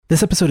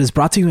This episode is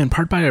brought to you in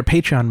part by our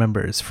Patreon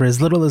members. For as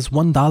little as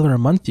 $1 a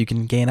month, you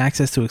can gain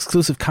access to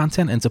exclusive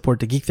content and support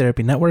the Geek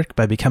Therapy Network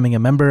by becoming a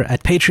member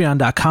at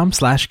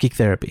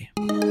patreon.com/geektherapy.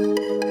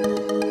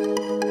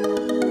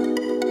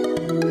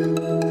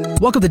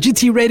 Welcome to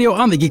GT Radio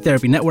on the Geek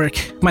Therapy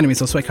Network. My name is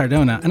Josue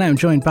Cardona, and I am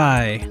joined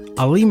by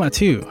Ali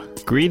Matu.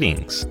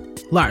 Greetings.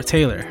 Lara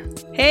Taylor.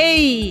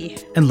 Hey!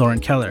 And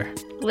Lauren Keller.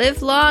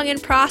 Live long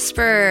and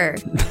prosper.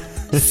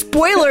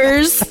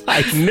 Spoilers!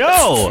 I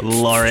know,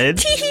 Lauren.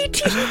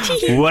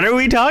 What are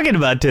we talking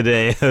about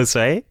today,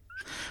 Jose?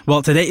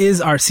 Well, today is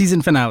our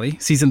season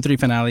 3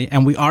 finale,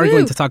 and we are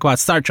going to talk about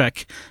Star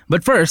Trek.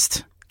 But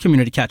first,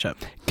 community catch-up.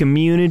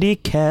 Community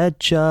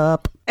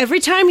catch-up. Every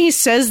time he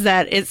says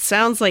that, it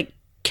sounds like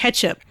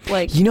ketchup.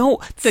 Like,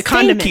 the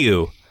condiment. Thank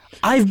you.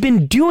 I've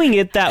been doing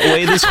it that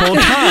way this whole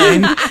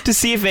time to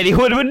see if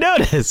anyone would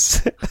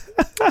notice.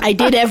 I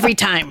did every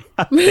time.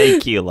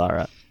 Thank you,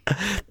 Lara.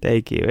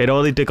 Thank you. It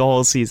only took a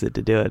whole season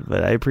to do it,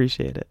 but I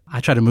appreciate it. I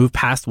try to move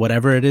past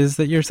whatever it is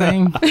that you're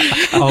saying.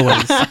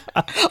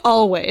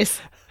 Always.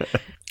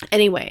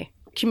 Anyway,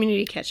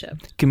 community catch-up.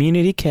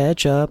 Community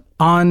catch-up.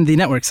 On the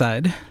network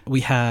side, we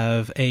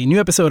have a new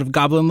episode of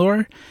Goblin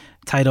Lore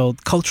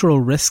titled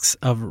Cultural Risks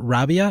of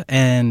Rabia,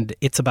 and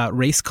it's about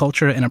race,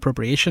 culture, and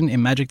appropriation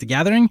in Magic the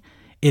Gathering.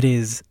 It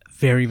is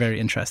very, very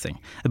interesting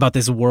about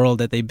this world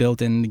that they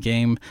built in the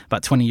game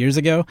about 20 years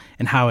ago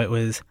and how it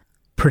was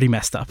pretty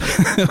messed up.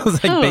 It was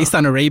based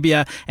on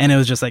Arabia, and it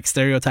was just like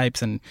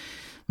stereotypes and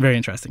very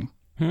interesting.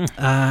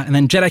 And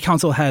then Jedi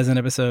Council has an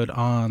episode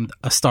on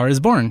A Star is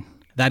Born.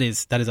 That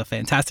is a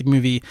fantastic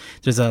movie.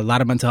 There's a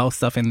lot of mental health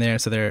stuff in there,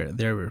 so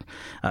they're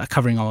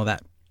covering all of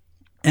that.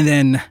 And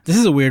then, this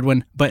is a weird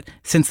one, but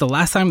since the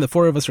last time the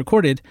four of us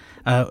recorded,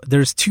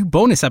 there's 2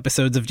 bonus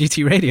episodes of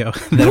GT Radio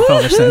that have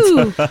published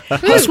since.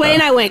 Josue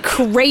and I went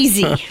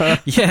crazy.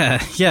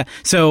 Yeah.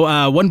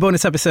 So, one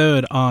bonus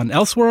episode on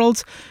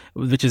Elseworlds,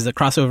 which is a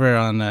crossover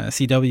on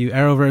CW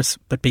Arrowverse,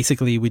 but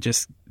basically we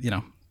just,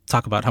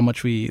 talk about how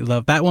much we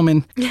love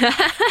Batwoman.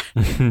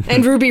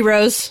 And Ruby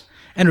Rose.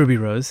 And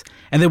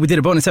then we did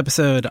a bonus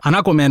episode on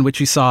Aquaman, which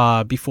you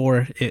saw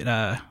before it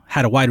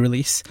had a wide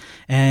release.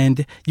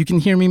 And you can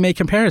hear me make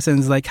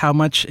comparisons, like how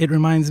much it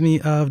reminds me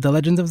of The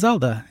Legend of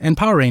Zelda and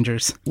Power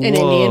Rangers. And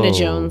Indiana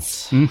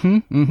Jones.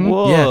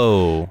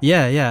 Whoa.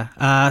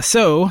 Yeah.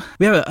 So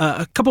we have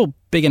a couple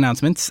big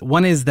announcements.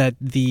 One is that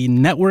the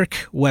network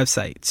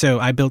website. So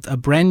I built a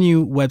brand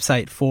new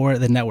website for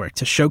the network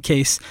to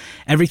showcase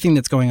everything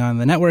that's going on in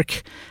the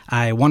network.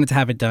 I wanted to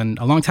have it done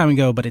a long time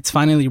ago, but it's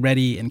finally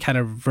ready in kind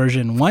of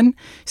version 1.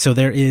 So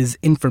there is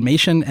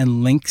information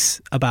and links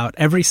about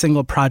every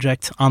single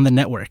project on the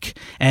network.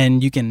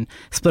 And you can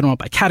split them up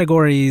by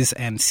categories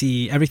and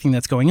see everything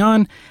that's going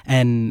on.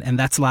 And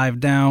that's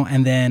live now.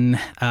 And then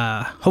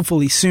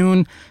hopefully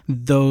soon,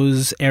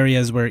 those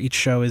areas where each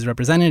show is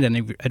represented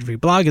and every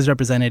blog is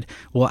represented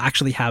will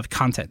actually have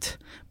content.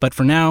 But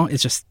for now,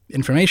 it's just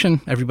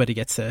information. Everybody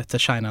gets to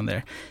shine on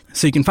there.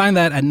 So you can find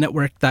that at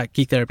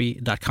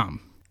network.geektherapy.com.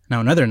 Now,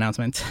 another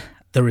announcement.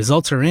 The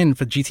results are in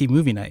for GT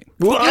Movie Night.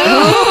 Whoa!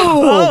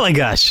 Oh my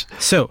gosh.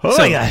 So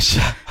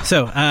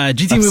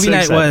GT Movie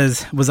Night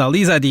was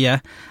Ali's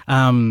idea.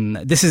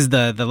 This is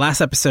the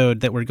last episode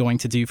that we're going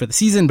to do for the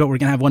season, but we're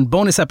going to have one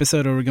bonus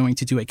episode where we're going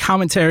to do a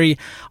commentary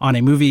on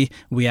a movie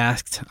we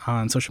asked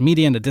on social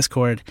media and the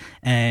Discord,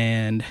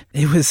 and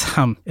it was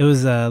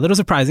a little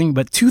surprising,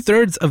 but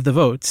 2/3 of the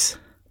votes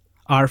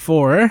are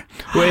for...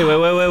 Wait.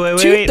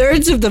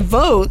 2/3 of the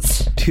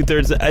votes.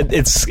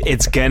 2/3.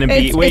 It's gonna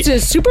be. It's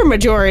a super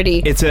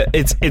majority.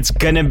 It's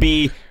gonna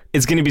be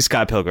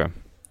Scott Pilgrim.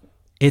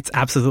 It's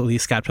absolutely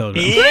Scott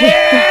Pilgrim.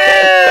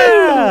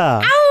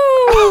 Yeah.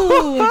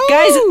 Ow!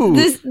 Guys,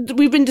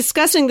 we've been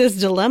discussing this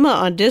dilemma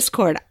on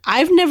Discord.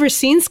 I've never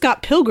seen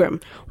Scott Pilgrim.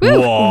 What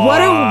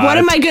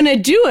am I gonna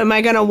do? Am I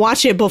gonna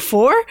watch it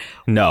before?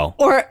 No.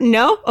 Or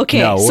no? Okay.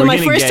 No, so my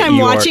first time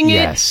watching it.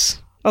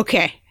 Yes.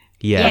 Okay.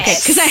 Yes. Okay,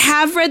 because I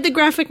have read the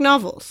graphic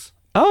novels.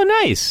 Oh,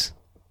 nice.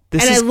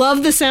 I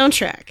love the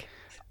soundtrack.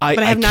 But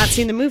I have not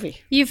seen the movie.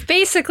 You've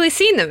basically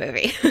seen the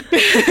movie.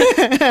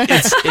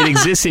 It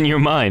exists in your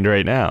mind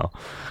right now.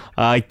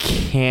 I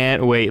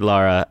can't wait,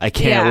 Lara. I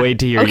can't wait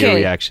to hear your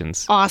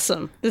reactions.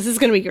 Awesome. This is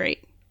going to be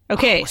great.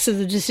 Okay, so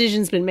the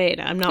decision's been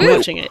made. I'm not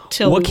watching it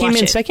till we watch it. What came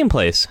in second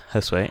place,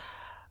 Josue?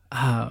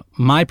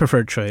 My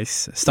preferred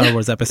choice, Star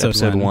Wars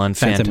Episode 1,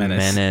 Phantom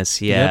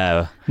Menace.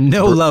 Yeah. Yep.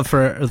 No love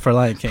for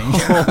Lion King.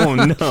 Oh,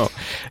 no.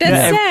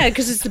 That's sad,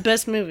 because it's the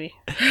best movie.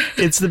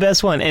 It's the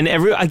best one. And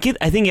I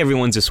think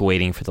everyone's just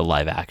waiting for the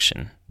live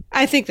action.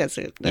 I think that's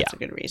a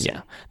good reason.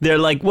 Yeah. They're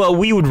like, well,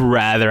 we would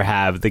rather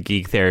have the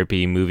Geek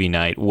Therapy movie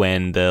night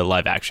when the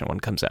live action one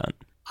comes out.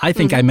 I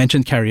think I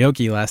mentioned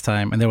karaoke last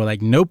time, and they were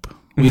like, nope,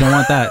 we don't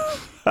want that.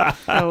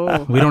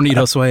 We don't need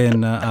Josue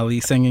and Ali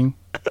singing.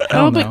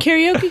 But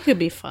karaoke could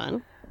be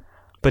fun.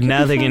 But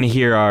now they're going to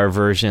hear our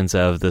versions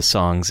of the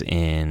songs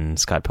in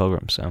Scott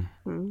Pilgrim, so...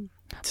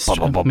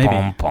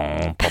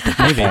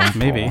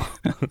 Maybe.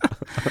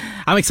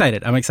 I'm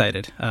excited.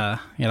 A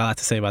lot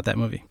to say about that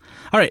movie.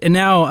 All right, and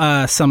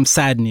now some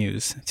sad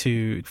news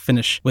to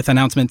finish with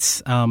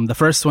announcements. The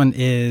first one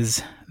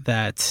is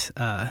that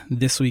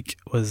this week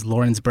was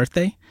Lauren's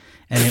birthday,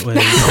 and it was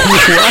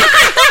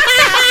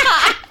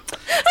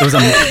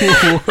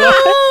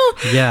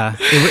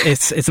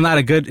it's not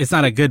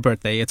a good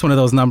birthday. It's one of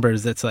those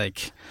numbers that's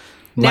like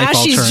now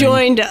she's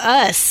joined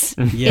us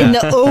in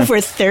the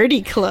over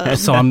 30 club.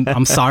 So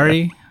I'm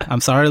sorry,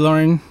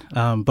 Lauren,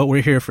 but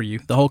we're here for you.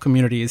 The whole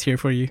community is here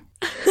for you.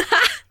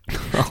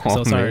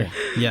 So sorry. Man.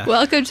 Yeah.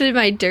 Welcome to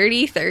my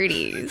dirty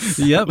 30s.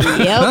 Yep.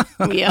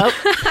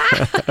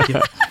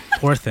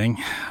 Poor thing.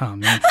 Oh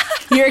man.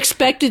 You're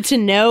expected to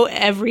know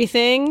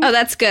everything. Oh,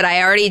 that's good.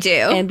 I already do.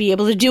 And be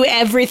able to do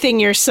everything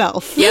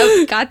yourself.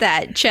 Yep, got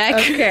that. Check.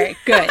 Okay,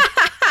 good.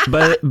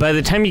 But by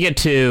the time you get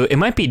to, it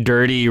might be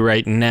dirty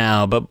right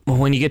now, but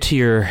when you get to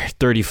your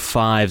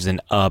 35s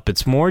and up,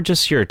 it's more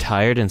just your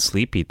tired and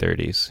sleepy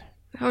 30s.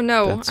 Oh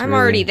no, I'm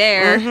already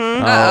there.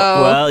 Mm-hmm.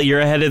 Uh-oh. Well,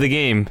 you're ahead of the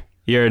game.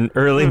 You're an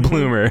early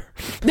bloomer.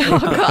 Oh,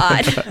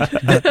 God.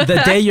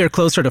 The day you're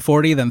closer to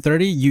 40 than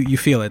 30, you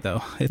feel it,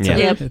 though.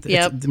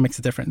 It makes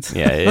a difference.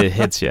 Yeah, it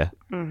hits you.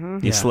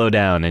 Mm-hmm. You slow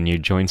down and your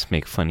joints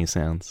make funny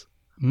sounds.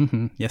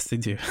 Mm-hmm. Yes, they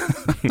do.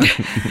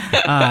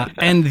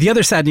 And the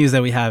other sad news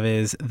that we have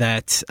is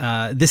that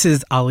this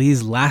is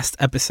Ali's last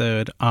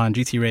episode on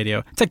GT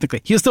Radio.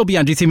 Technically, he'll still be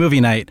on GT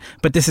Movie Night,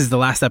 but this is the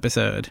last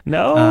episode.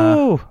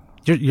 No.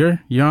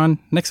 You're on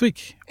next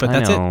week, but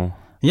that's it.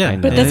 Yeah,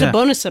 but that's a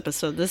bonus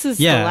episode. This is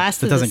the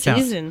last of the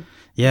season.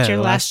 Yeah, it's your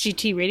last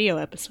GT Radio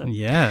episode.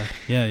 Yeah.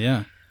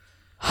 Yeah,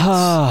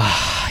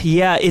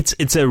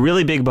 it's a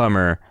really big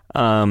bummer.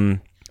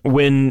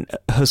 When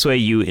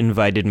Josue, you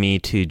invited me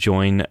to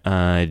join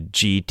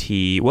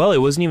GT, well, it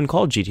wasn't even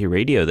called GT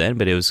Radio then,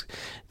 but it was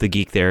the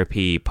Geek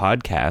Therapy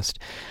podcast.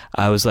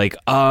 I was like,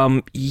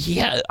 I'm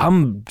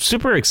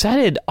super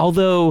excited,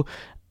 although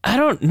I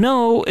don't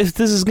know if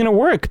this is gonna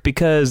work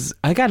because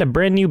I got a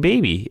brand new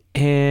baby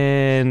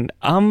and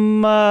I'm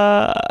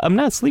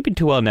not sleeping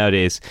too well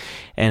nowadays.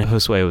 And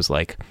Josue was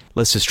like,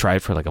 let's just try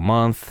it for like a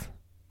month.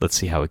 Let's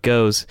see how it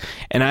goes.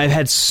 And I've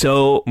had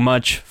so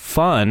much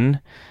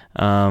fun,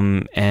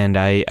 and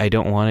I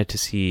don't want it to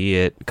see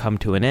it come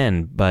to an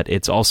end. But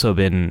it's also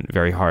been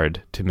very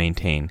hard to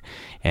maintain,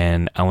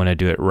 and I want to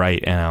do it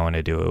right, and I want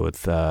to do it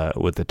with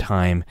the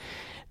time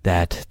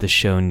that the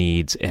show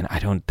needs, and I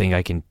don't think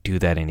I can do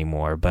that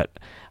anymore, but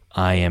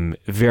I am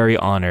very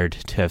honored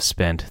to have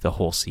spent the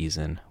whole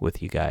season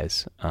with you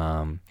guys,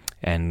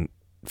 and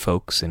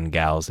folks and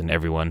gals and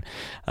everyone.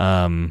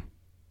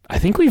 I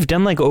think we've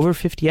done like over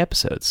 50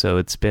 episodes, so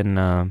it's been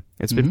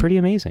pretty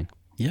amazing.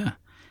 Yeah.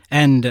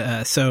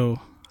 And so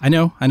I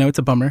know it's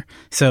a bummer.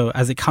 So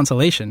as a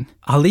consolation,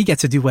 Ali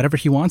gets to do whatever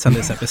he wants on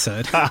this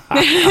episode.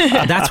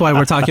 That's why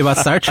we're talking about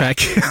Star Trek.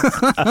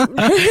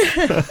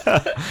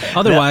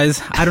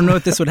 Otherwise, I don't know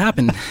if this would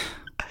happen.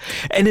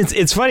 And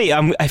it's funny.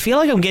 I feel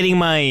like I'm getting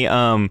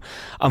my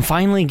I'm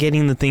finally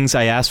getting the things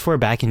I asked for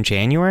back in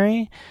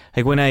January.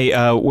 Like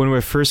when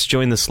we first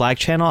joined the Slack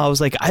channel, I was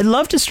like, I'd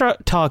love to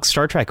talk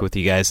Star Trek with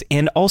you guys,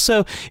 and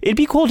also it'd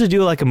be cool to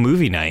do like a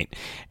movie night.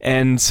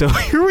 And so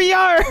here we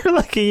are,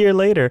 like a year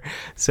later.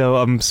 So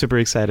I'm super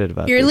excited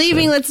about. You're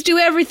leaving. So. Let's do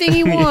everything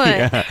you want.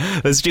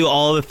 Yeah, let's do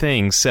all the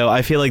things. So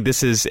I feel like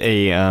this is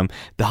the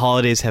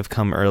holidays have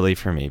come early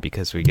for me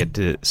because we get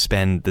to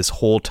spend this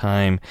whole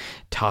time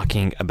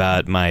talking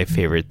about my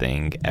favorite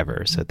thing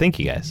ever. So thank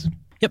you guys.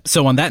 Yep.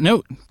 So on that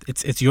note,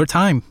 it's your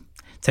time.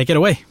 Take it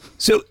away.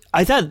 So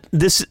I thought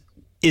this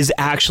is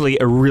actually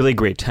a really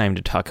great time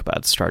to talk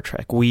about Star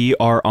Trek. We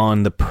are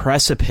on the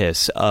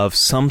precipice of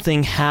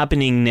something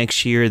happening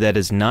next year that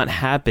has not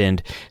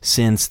happened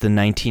since the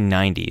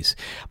 1990s.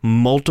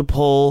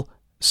 Multiple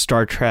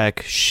Star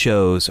Trek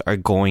shows are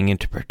going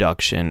into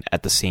production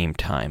at the same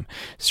time.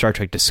 Star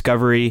Trek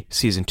Discovery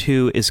Season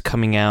 2 is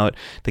coming out.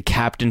 The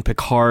Captain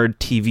Picard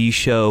TV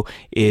show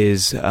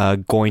is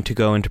going to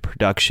go into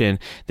production.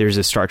 There's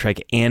a Star Trek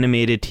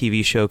animated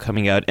TV show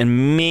coming out.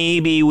 And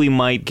maybe we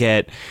might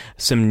get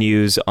some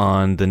news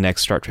on the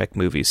next Star Trek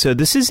movie. So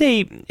this is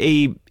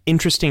a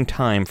interesting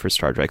time for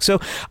Star Trek.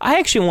 So I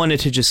actually wanted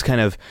to just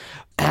kind of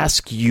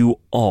ask you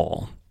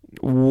all,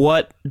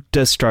 what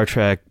does Star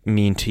Trek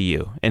mean to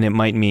you? And it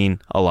might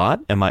mean a lot,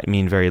 it might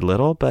mean very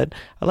little, but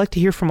I'd like to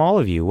hear from all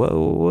of you.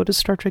 What does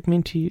Star Trek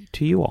mean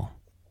to you all?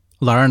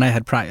 Laura and I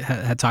had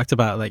talked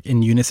about, like,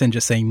 in unison,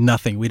 just saying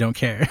nothing. We don't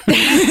care. And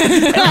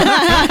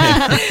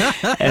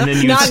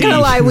then not gonna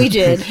lie, we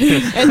did.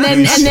 And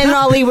then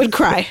Ali would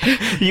cry.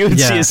 You would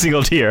see a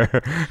single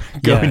tear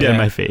going down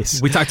my face.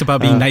 We talked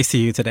about being nice to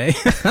you today.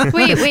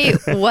 Wait,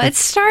 what's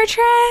Star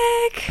Trek?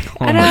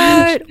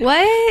 What?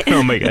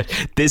 Oh my god!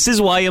 This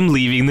is why I'm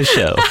leaving the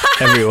show,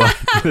 everyone.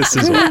 This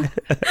is why.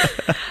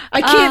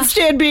 I can't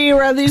stand being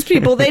around these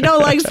people. They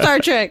don't like Star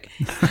Trek.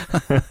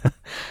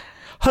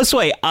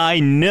 Josue, I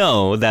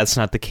know that's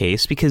not the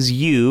case because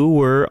you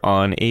were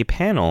on a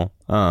panel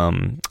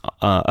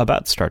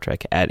about Star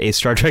Trek at a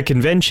Star Trek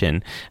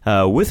convention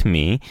with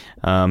me.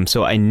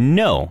 So I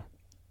know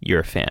you're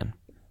a fan.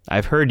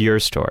 I've heard your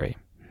story.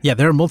 Yeah,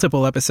 there are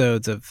multiple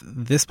episodes of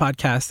this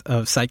podcast,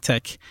 of Psych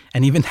Tech,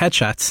 and even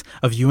headshots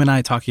of you and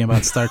I talking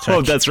about Star Trek.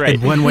 Oh, that's right.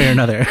 In one way or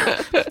another.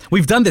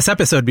 We've done this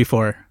episode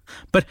before,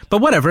 but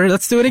whatever.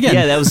 Let's do it again.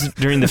 Yeah, that was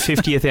during the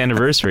 50th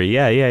anniversary.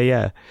 Yeah.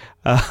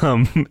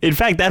 In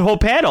fact, that whole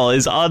panel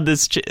is on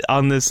this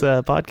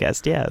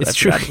podcast. Yeah, it's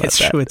true. It's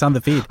true. It's on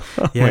the feed.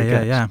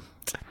 Yeah.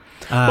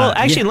 Well,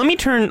 actually, let me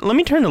turn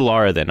to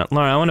Laura then.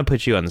 Laura, I want to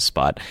put you on the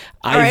spot.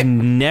 I've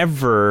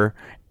never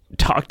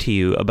talked to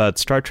you about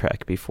Star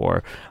Trek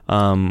before.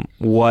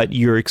 What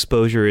your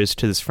exposure is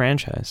to this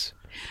franchise?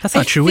 That's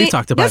not true. We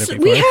talked about it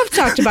before. We have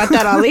talked about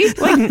that, Ali.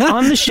 Like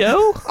on the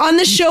show? On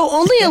the show,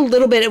 only a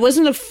little bit. It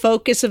wasn't a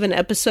focus of an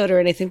episode or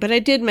anything, but I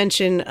did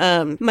mention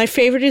my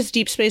favorite is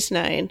Deep Space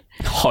Nine.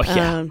 Oh,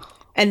 yeah.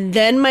 And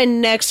then my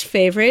next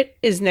favorite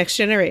is Next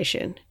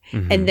Generation.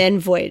 Mm-hmm. And then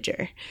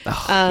Voyager.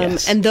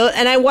 Yes. And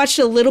I watched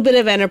a little bit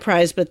of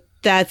Enterprise, but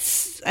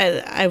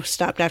I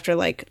stopped after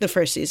like the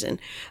first season.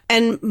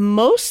 And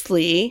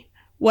mostly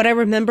what I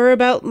remember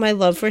about my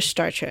love for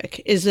Star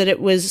Trek is that it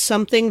was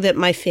something that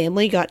my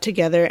family got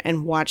together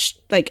and watched.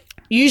 Like,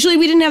 usually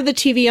we didn't have the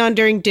TV on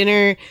during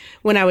dinner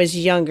when I was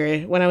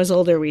younger. When I was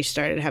older, we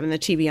started having the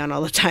TV on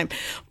all the time.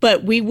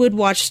 But we would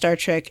watch Star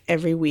Trek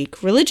every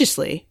week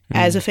religiously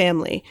as a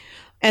family.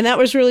 And that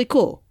was really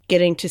cool,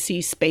 getting to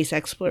see space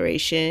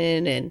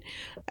exploration. And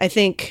I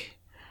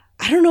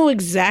don't know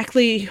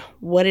exactly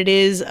what it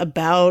is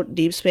about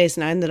Deep Space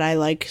Nine that I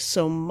like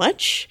so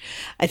much.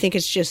 I think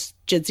it's just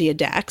Jadzia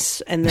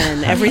Dax, and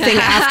then everything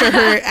after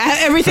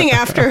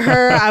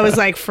her, I was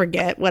like,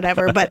 forget,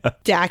 whatever.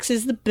 But Dax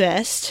is the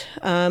best,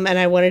 and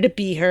I wanted to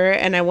be her,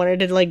 and I wanted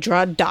to like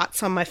draw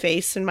dots on my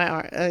face and my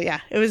arm.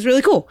 It was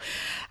really cool.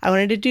 I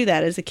wanted to do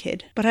that as a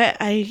kid, but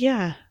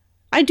I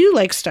do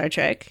like Star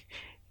Trek.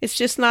 It's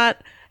just not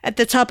at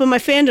the top of my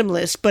fandom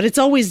list, but it's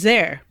always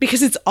there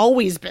because it's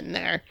always been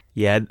there.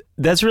 Yeah,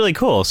 that's really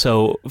cool.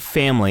 So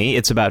family,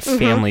 it's about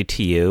family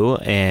to you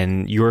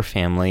and your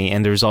family.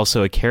 And there's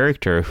also a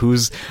character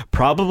who's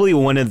probably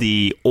one of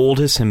the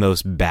oldest and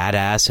most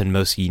badass and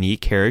most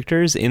unique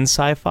characters in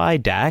sci-fi,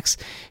 Dax.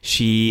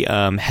 She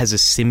has a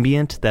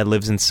symbiont that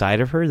lives inside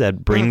of her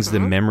that brings the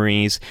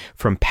memories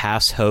from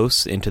past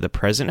hosts into the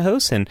present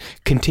hosts and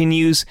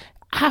continues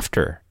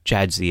after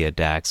Jadzia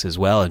Dax as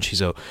well. And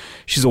she's a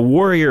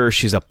warrior,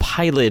 she's a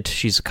pilot,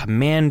 she's a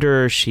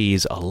commander,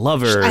 she's a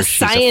lover,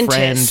 she's a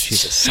friend,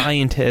 she's a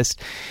scientist.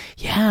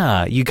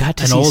 Yeah, you got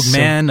to see an old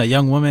man, a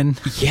young woman.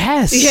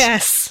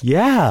 Yes.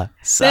 Yeah.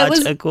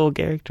 Such a cool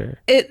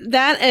character.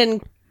 That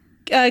and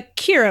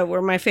Kira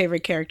were my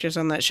favorite characters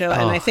on that show.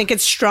 And I think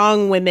it's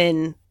strong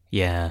women.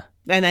 Yeah.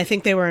 And I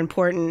think they were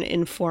important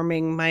in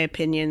forming my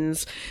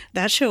opinions.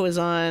 That show was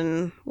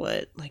on,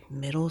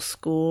 middle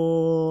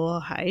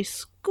school, high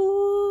school?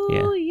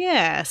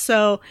 Yeah.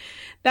 So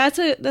that's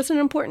an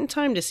important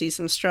time to see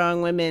some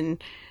strong women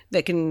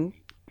that can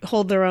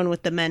hold their own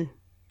with the men.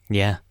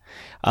 Yeah.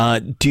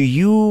 Do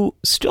you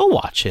still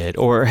watch it,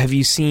 or have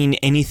you seen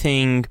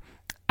anything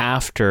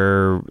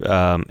after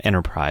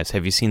Enterprise?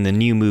 Have you seen the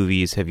new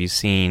movies? Have you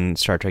seen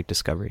Star Trek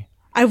Discovery?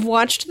 I've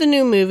watched the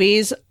new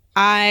movies.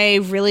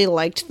 I really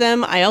liked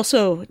them. I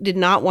also did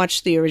not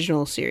watch the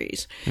original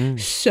series.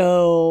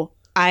 So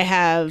I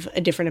have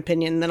a different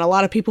opinion than a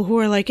lot of people who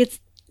are like, it's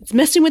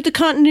messing with the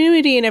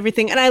continuity and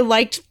everything. And I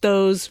liked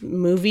those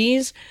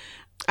movies.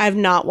 I've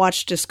not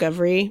watched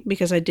Discovery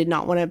because I did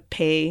not want to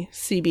pay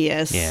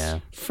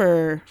CBS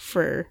for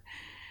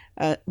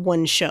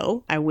one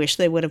show. I wish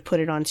they would have put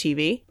it on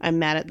TV. I'm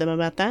mad at them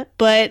about that.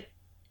 But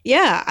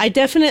yeah, I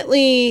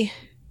definitely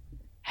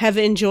have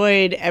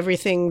enjoyed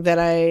everything that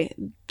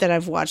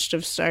I've watched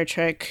of Star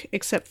Trek,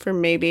 except for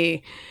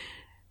maybe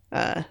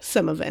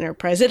some of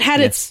Enterprise. It had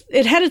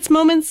its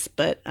moments,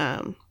 but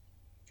I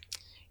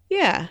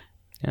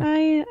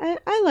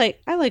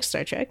like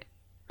Star Trek.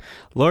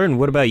 Lauren,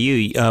 what about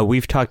you?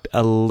 We've talked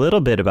a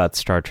little bit about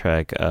Star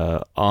Trek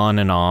on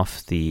and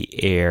off the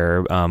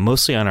air,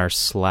 mostly on our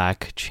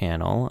Slack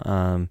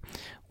channel.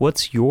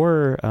 What's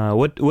your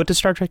what does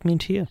Star Trek mean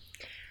to you?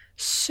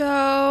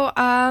 So,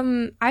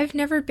 I've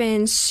never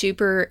been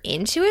super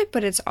into it,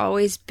 but it's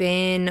always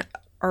been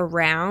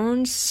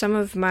around. Some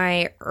of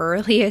my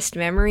earliest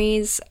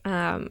memories,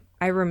 I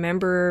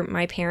remember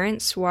my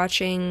parents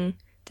watching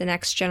The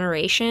Next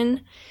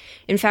Generation.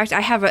 In fact,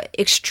 I have an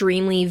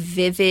extremely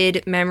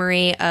vivid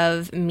memory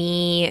of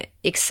me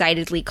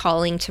excitedly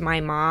calling to my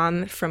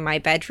mom from my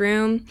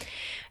bedroom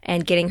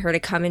and getting her to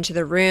come into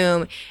the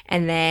room,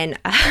 and then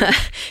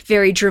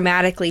very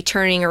dramatically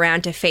turning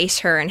around to face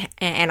her,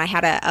 and I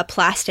had a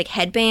plastic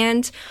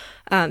headband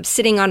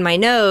sitting on my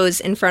nose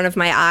in front of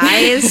my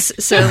eyes.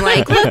 So I'm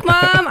like, look,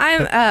 Mom,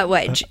 I'm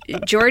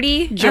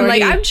Geordi? I'm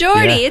like, I'm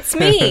Geordi, it's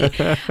me.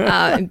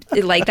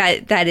 Like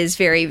that is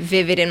very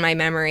vivid in my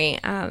memory.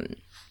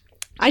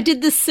 I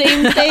did the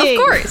same thing.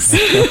 Of course.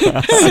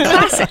 It's a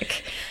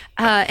classic.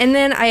 And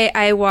then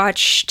I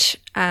watched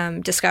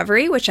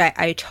Discovery, which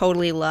I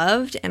totally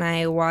loved, and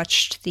I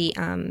watched the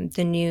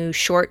new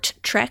short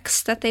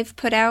treks that they've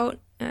put out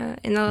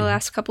in the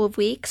last couple of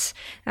weeks.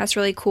 That's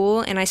really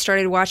cool. And I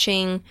started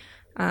watching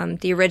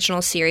the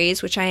original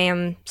series, which I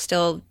am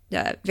still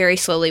very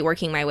slowly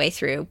working my way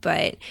through,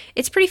 but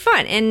it's pretty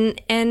fun,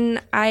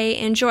 and I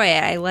enjoy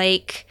it. I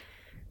like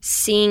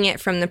seeing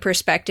it from the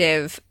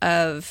perspective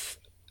of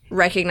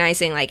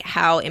recognizing like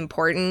how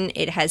important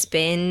it has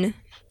been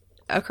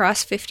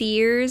across 50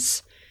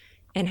 years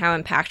and how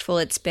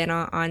impactful it's been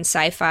on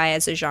sci-fi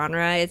as a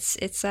genre.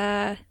 It's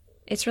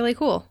really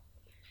cool.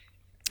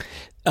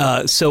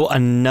 So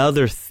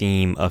another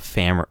theme of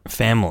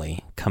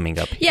family coming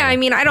up here. Yeah, I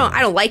mean, I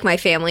don't like my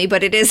family,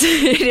 but it is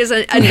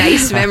a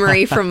nice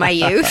memory from my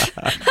youth.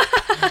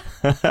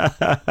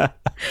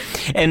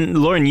 And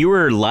Lauren, you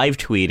were live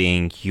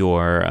tweeting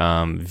your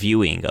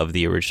viewing of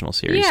the original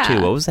series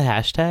too. What was the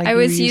hashtag? I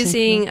was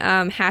using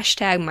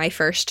hashtag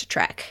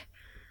 #MyFirstTrek.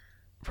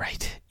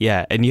 Right.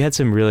 Yeah. And you had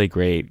some really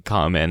great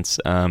comments.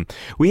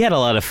 We had a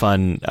lot of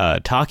fun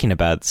talking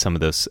about some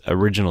of those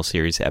original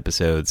series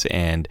episodes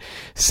and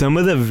some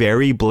of the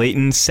very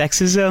blatant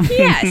sexism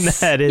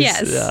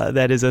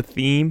that is a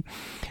theme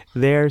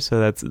there.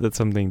 So that's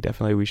something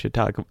definitely we should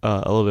talk a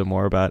little bit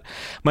more about.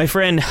 My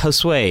friend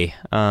Josue,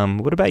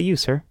 what about you,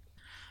 sir?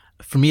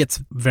 For me,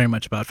 it's very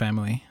much about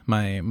family.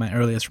 My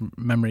earliest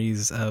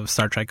memories of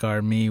Star Trek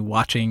are me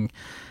watching.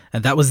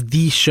 And that was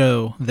the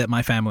show that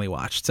my family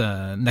watched,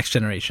 Next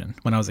Generation,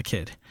 when I was a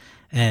kid.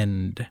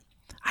 And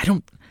I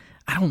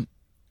don't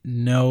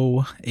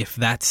know if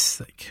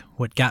that's like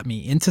what got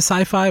me into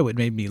sci-fi, what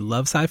made me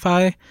love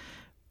sci-fi.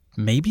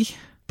 Maybe.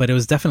 But it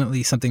was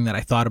definitely something that I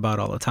thought about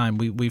all the time.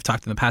 We've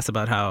talked in the past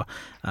about how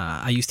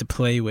I used to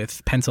play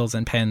with pencils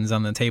and pens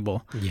on the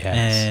table,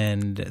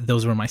 and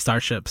those were my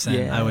starships.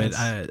 And I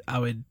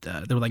would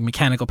they were like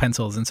mechanical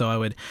pencils, and so I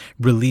would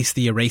release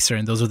the eraser,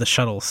 and those were the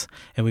shuttles.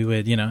 And we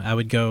would, I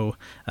would go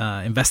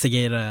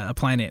investigate a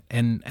planet,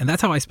 and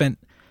that's how I spent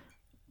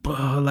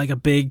like a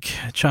big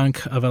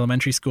chunk of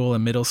elementary school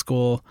and middle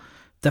school.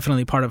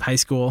 Definitely part of high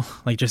school,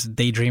 like just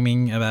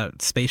daydreaming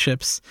about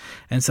spaceships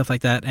and stuff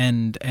like that.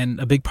 And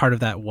a big part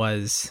of that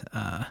was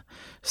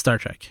Star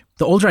Trek.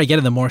 The older I get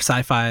and the more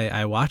sci-fi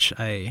I watch,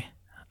 I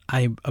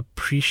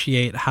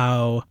appreciate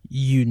how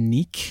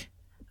unique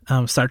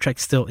Star Trek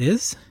still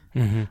is.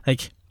 Mm-hmm.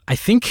 Like, I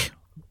think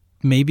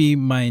maybe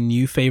my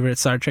new favorite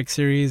Star Trek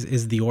series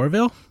is The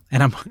Orville.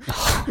 And I'm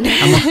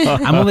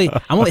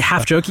only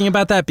half joking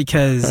about that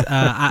because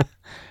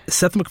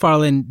Seth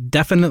MacFarlane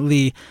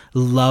definitely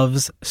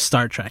loves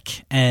Star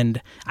Trek,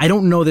 and I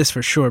don't know this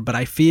for sure, but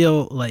I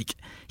feel like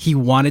he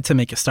wanted to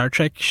make a Star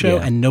Trek show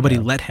and nobody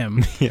let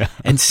him.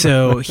 And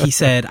so he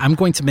said, "I'm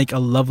going to make a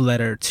love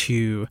letter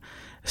to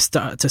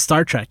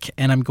Star Trek,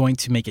 and I'm going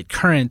to make it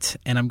current,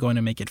 and I'm going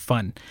to make it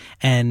fun."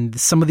 And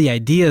some of the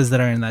ideas that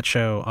are in that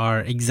show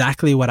are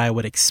exactly what I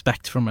would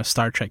expect from a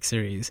Star Trek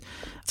series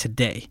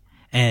today.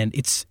 And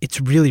it's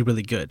really,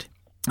 really good,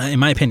 in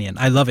my opinion.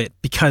 I love it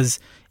because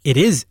it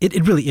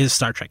really is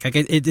Star Trek. Like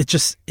it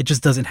just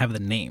doesn't have the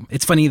name.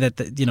 It's funny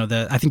that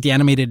I think the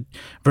animated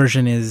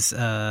version is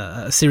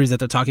a series that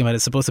they're talking about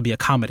is supposed to be a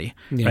comedy,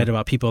 right?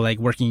 About people like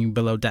working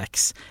below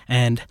decks.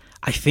 And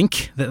I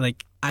think that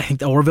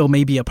the Orville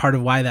may be a part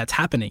of why that's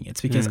happening.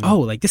 It's because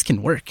this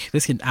can work.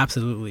 This can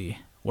absolutely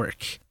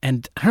work.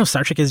 And I don't know,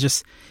 Star Trek is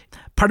just,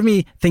 part of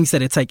me thinks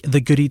that it's like the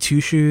goody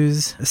two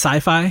shoes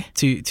sci-fi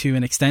to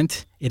an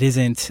extent. It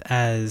isn't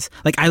as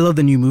like, I love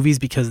the new movies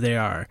because they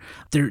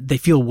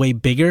feel way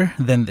bigger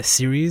than the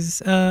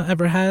series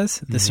ever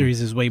has. The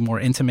series is way more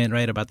intimate,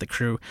 right, about the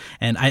crew.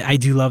 And I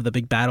do love the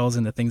big battles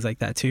and the things like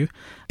that too.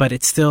 But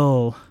it's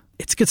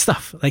good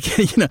stuff. Like,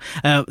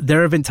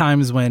 there have been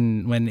times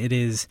when it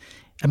is,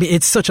 I mean,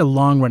 it's such a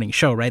long running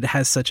show, right? It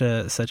has such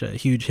a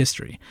huge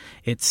history.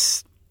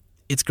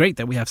 It's great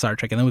that we have Star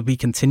Trek, and then we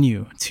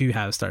continue to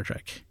have Star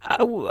Trek.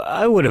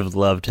 I would have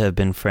loved to have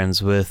been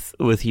friends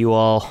with you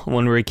all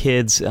when we were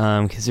kids,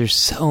 because there's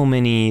so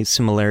many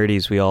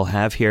similarities we all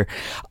have here.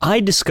 I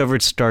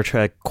discovered Star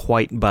Trek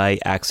quite by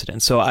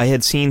accident. So I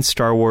had seen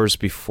Star Wars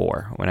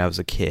before when I was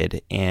a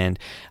kid, and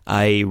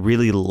I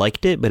really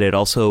liked it, but it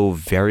also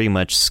very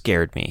much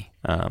scared me.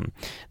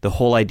 The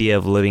whole idea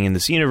of living in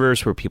this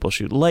universe where people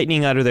shoot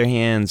lightning out of their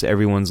hands,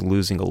 everyone's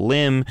losing a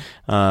limb.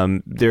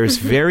 There's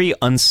very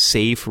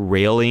unsafe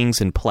railings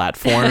and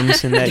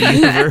platforms in that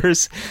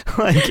universe.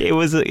 Like it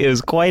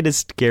was quite a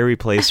scary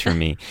place for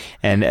me.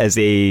 And as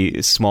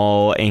a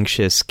small,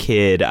 anxious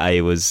kid,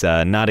 I was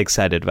not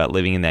excited about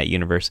living in that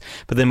universe.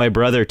 But then my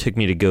brother took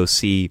me to go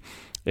see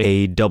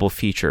a double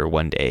feature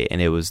one day, and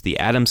it was The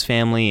Addams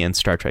Family and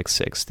Star Trek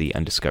VI, The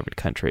Undiscovered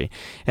Country.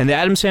 And The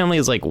Addams Family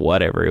is like,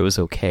 whatever, it was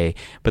okay.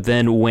 But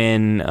then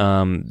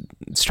when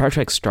Star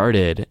Trek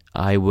started,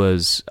 I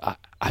was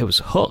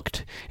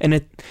hooked.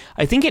 And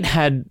I think it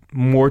had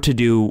more to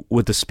do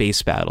with the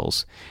space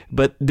battles.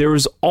 But there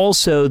was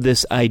also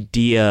this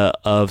idea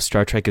of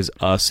Star Trek as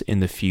us in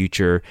the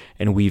future,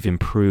 and we've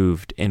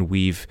improved, and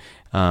we've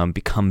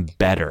become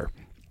better.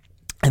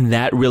 And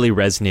that really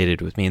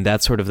resonated with me, and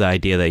that's sort of the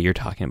idea that you're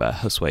talking about,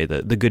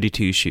 Josue, the goody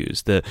two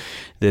shoes,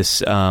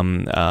 this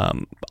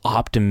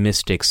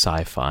optimistic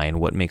sci-fi, and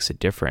what makes it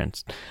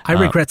different. I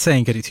regret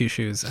saying goody two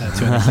shoes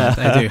to an extent.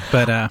 I do,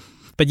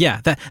 but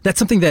yeah, that's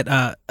something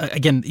that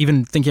again,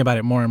 even thinking about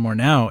it more and more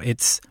now,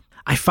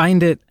 I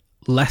find it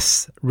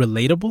less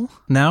relatable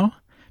now.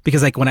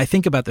 Because like when I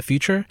think about the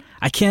future,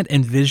 I can't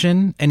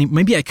envision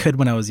maybe I could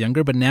when I was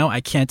younger, but now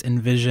I can't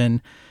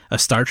envision a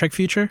Star Trek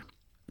future.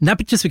 Not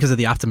just because of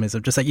the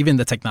optimism, just like even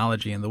the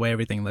technology and the way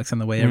everything looks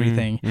and the way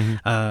everything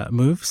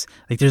moves.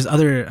 Like there's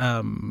other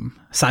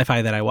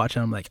sci-fi that I watch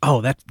and I'm like, oh,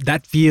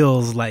 that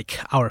feels like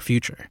our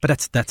future.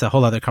 But that's a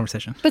whole other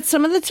conversation. But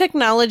some of the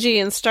technology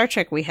in Star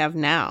Trek we have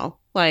now,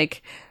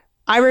 like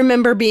I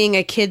remember being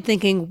a kid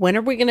thinking, when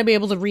are we going to be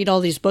able to read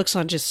all these books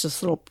on just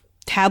this little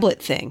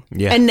tablet thing?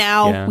 Yeah. And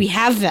now we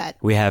have that.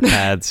 We have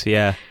pads.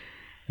 Yeah.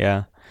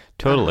 Yeah.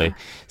 Totally.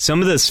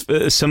 Some of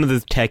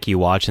the tech you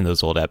watch in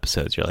those old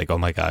episodes, you're like, oh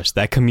my gosh,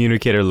 that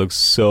communicator looks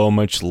so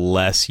much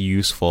less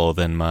useful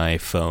than my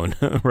phone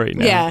right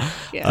now. Yeah.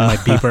 My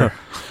beeper.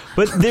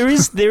 But there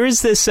is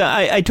this.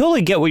 I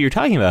totally get what you're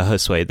talking about,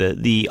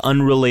 Josue. The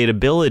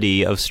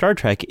unrelatability of Star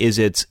Trek is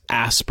its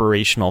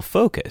aspirational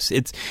focus.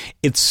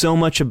 It's so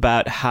much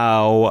about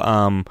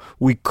how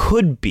we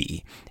could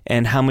be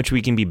and how much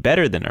we can be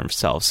better than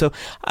ourselves. So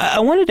I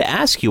wanted to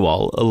ask you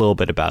all a little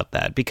bit about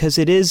that, because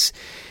it is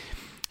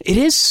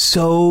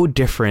so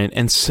different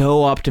and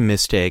so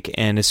optimistic,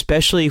 and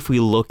especially if we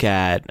look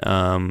at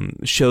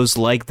shows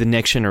like The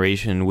Next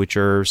Generation, which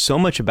are so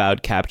much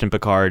about Captain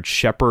Picard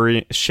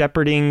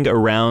shepherding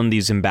around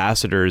these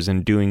ambassadors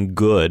and doing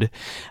good,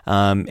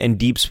 and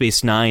Deep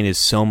Space Nine is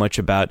so much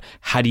about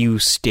how do you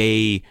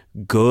stay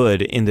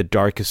good in the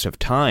darkest of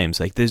times.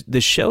 Like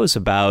this show is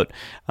about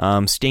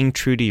staying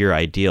true to your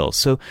ideals.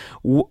 So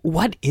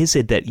what is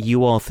it that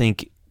you all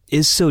think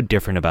is so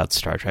different about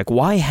Star Trek?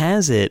 Why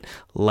has it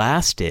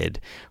lasted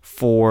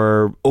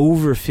for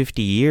over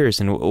 50 years,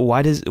 and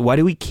why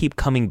do we keep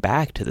coming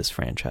back to this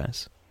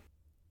franchise?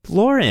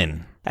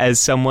 Lauren, as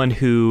someone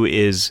who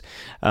is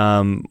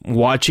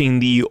watching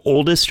the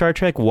oldest Star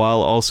Trek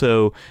while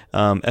also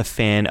a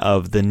fan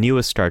of the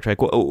newest Star Trek,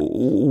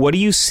 what do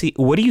you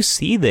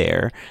see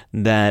there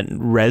that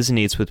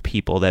resonates with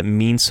people, that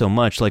means so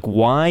much? Like,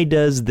 why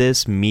does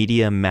this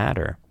media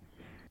matter?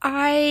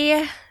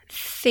 I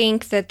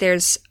think that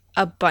there's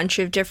a bunch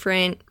of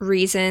different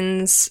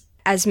reasons,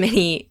 as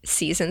many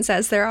seasons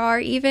as there are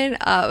even.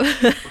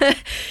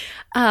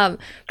 I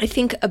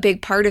think a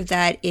big part of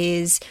that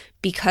is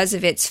because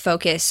of its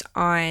focus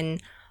on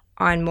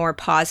more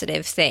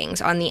positive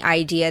things, on the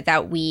idea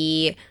that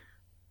we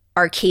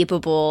are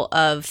capable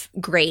of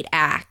great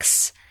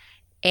acts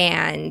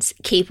and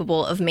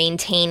capable of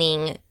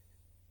maintaining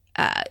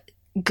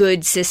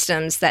good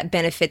systems that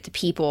benefit the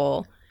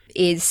people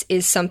is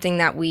something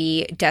that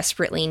we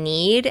desperately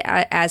need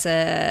as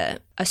a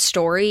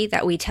story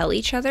that we tell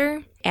each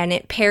other. And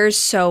it pairs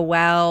so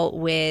well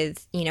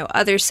with,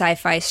 other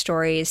sci-fi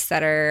stories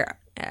that are,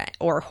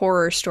 or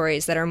horror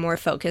stories that are more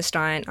focused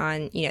on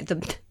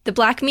the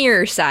Black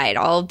Mirror side,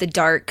 all of the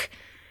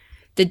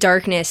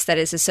darkness that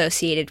is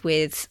associated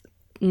with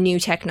new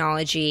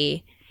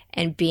technology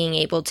and being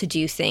able to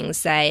do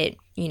things that,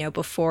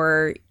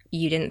 before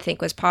you didn't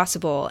think was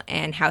possible,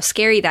 and how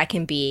scary that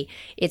can be.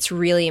 It's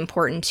really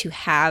important to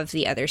have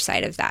the other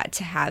side of that,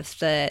 to have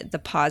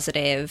the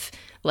positive,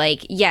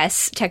 like,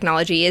 yes,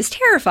 technology is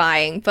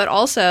terrifying, but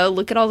also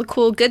look at all the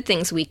cool good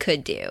things we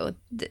could do,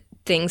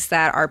 things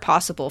that are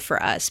possible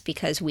for us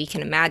because we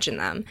can imagine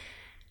them.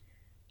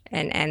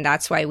 And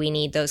that's why we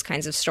need those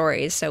kinds of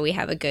stories, so we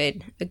have a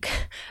good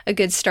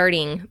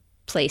starting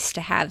place to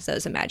have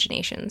those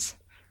imaginations.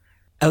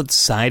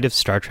 Outside of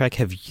Star Trek,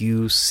 have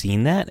you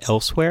seen that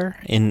elsewhere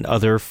in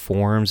other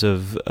forms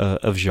of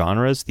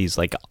genres? These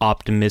like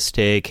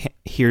optimistic,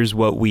 here's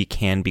what we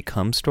can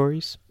become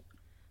stories?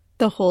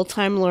 The whole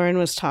time Lauren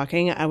was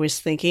talking, I was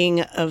thinking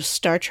of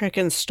Star Trek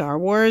and Star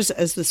Wars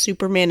as the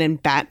Superman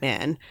and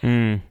Batman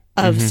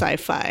of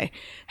sci-fi.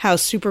 How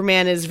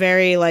Superman is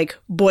very like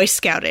Boy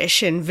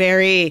Scoutish and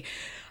very,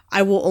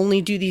 I will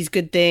only do these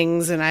good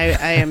things, and I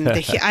am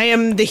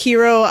the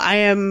hero.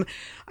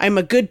 I'm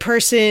a good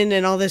person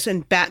and all this,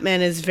 and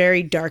Batman is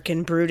very dark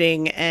and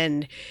brooding,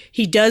 and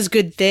he does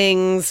good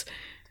things,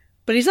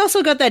 but he's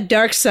also got that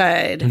dark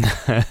side.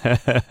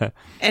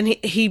 And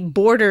he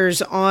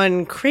borders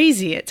on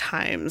crazy at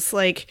times.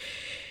 Like,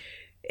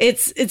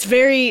 it's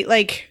very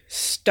like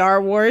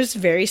Star Wars,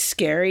 very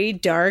scary,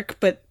 dark,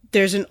 but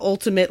there's an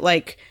ultimate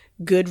like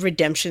good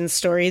redemption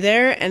story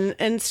there,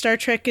 and Star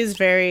Trek is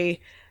very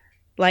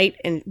light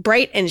and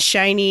bright and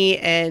shiny,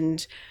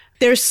 and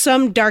there's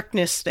some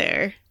darkness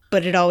there,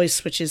 but it always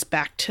switches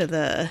back to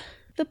the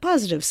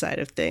positive side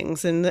of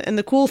things and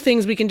the cool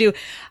things we can do.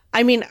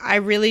 I mean, I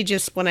really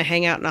just want to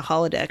hang out in a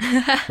holodeck.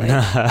 Like,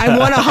 I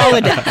want a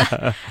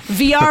holodeck.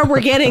 VR,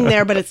 we're getting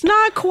there, but it's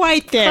not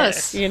quite there.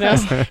 Close. You know,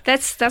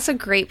 that's a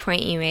great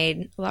point you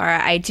made, Laura.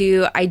 I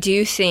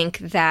do think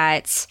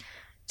that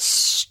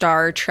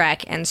Star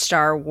Trek and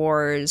Star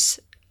Wars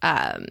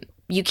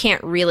you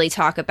can't really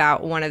talk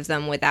about one of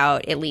them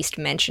without at least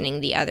mentioning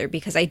the other,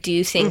 because I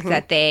do think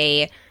that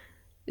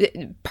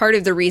part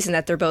of the reason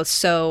that they're both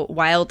so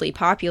wildly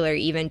popular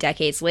even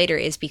decades later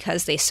is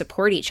because they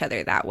support each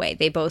other that way.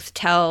 They both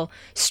tell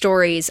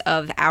stories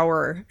of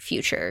our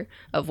future,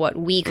 of what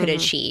we could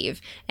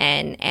achieve,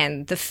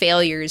 and the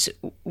failures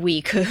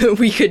we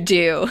could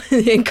do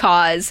and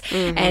cause,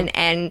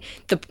 and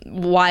the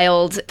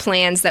wild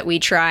plans that we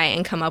try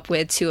and come up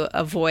with to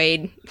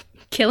avoid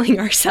killing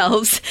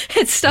ourselves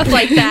and stuff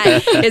like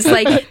that. It's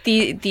like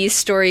these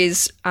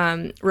stories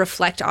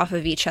reflect off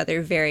of each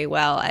other very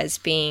well as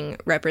being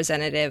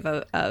representative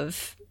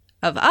of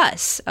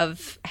us,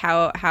 of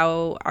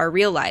how our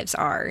real lives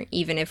are,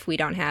 even if we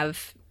don't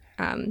have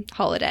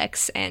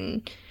holodecks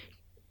and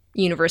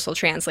universal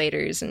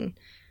translators and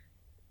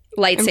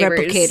lightsabers. And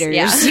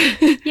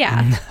replicators.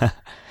 Yeah.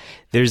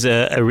 There's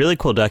a really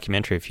cool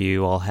documentary, if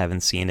you all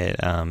haven't seen it.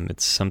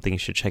 It's something you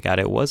should check out.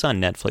 It was on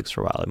Netflix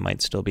for a while. It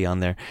might still be on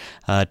there.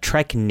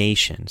 Trek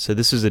Nation. So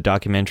this is a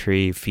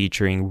documentary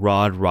featuring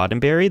Rod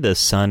Roddenberry, the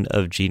son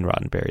of Gene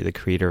Roddenberry, the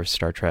creator of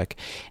Star Trek.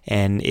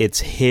 And it's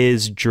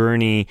his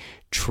journey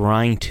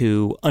trying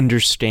to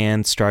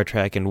understand Star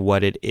Trek and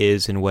what it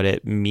is and what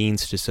it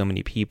means to so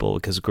many people,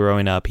 because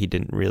growing up he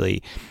didn't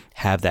really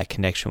have that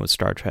connection with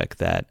Star Trek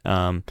that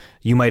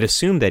you might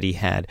assume that he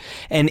had.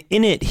 And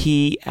in it,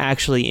 he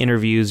actually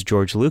interviews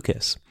George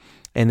Lucas,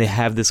 and they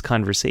have this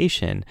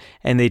conversation,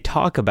 and they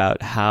talk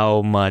about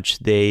how much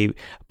they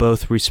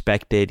both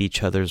respected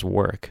each other's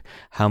work,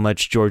 how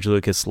much George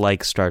Lucas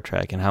liked Star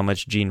Trek, and how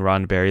much Gene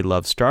Roddenberry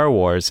loved Star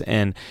Wars,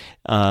 and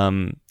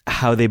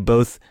how they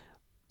both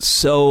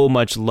so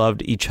much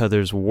loved each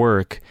other's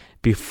work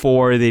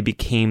before they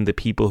became the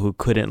people who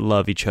couldn't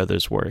love each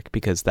other's work,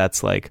 because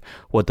that's like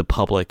what the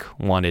public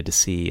wanted to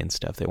see and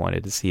stuff. They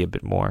wanted to see a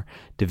bit more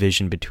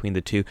division between the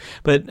two.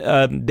 But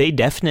they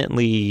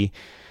definitely,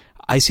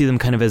 I see them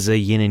kind of as a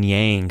yin and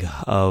yang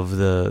of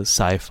the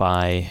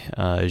sci-fi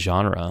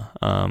genre.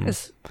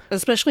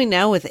 Especially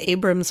now with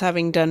Abrams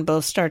having done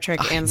both Star Trek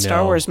and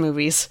Star Wars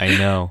movies. I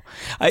know.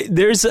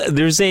 There's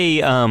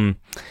a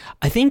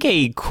I think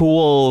a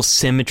cool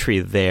symmetry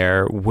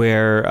there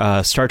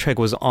where Star Trek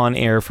was on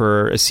air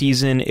for a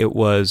season. It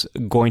was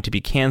going to be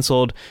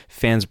canceled.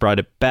 Fans brought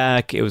it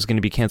back. It was going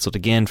to be canceled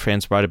again.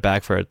 Fans brought it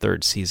back for a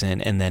third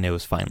season, and then it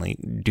was finally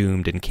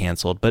doomed and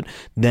canceled, but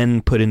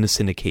then put into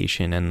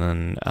syndication, and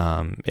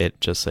then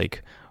it just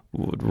like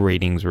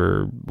ratings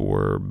were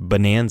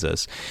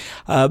bonanzas.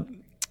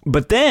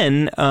 But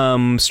then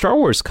Star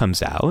Wars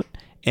comes out,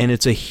 and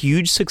it's a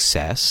huge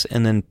success,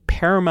 and then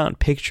Paramount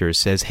Pictures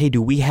says, hey,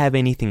 do we have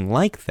anything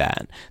like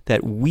that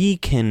we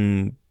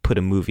can put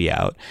a movie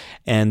out?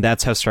 And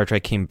that's how Star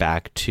Trek came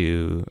back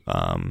to,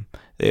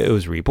 it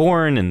was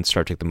reborn, and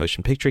Star Trek the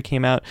Motion Picture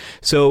came out.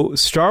 So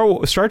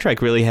Star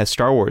Trek really has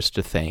Star Wars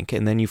to thank.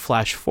 And then you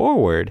flash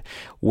forward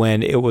when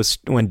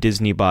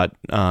Disney bought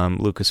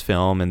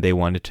Lucasfilm, and they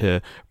wanted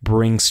to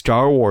bring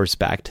Star Wars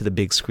back to the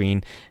big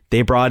screen.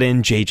 They brought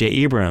in J.J.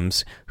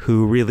 Abrams,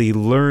 who really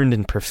learned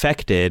and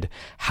perfected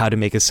how to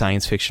make a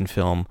science fiction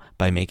film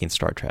by making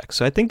Star Trek.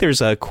 So I think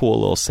there's a cool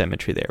little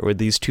symmetry there where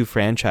these two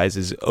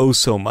franchises owe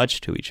so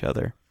much to each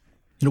other.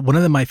 You know, one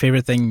of my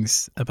favorite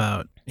things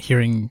about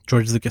hearing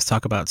George Lucas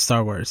talk about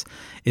Star Wars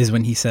is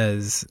when he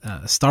says,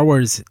 Star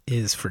Wars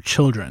is for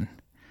children.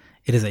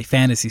 It is a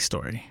fantasy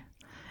story.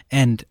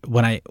 And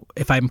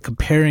if I'm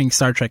comparing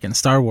Star Trek and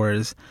Star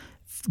Wars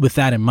with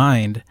that in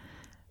mind,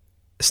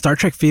 Star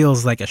Trek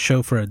feels like a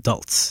show for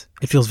adults.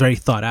 It feels very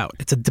thought out.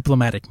 It's a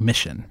diplomatic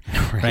mission,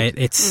 right?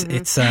 It's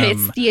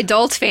the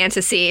adult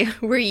fantasy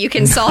where you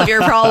can solve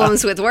your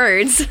problems with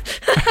words.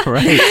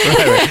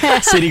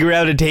 right. Sitting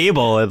around a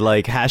table and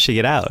like hashing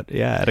it out.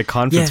 Yeah, at a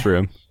conference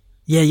room.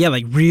 Yeah,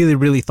 like really,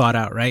 really thought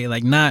out, right?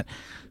 Like not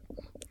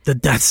the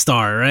Death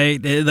Star,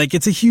 right? Like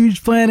it's a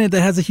huge planet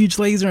that has a huge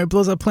laser and it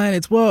blows up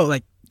planets. Whoa,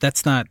 like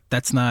that's not.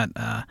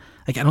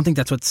 Like I don't think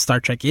that's what Star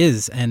Trek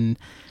is, and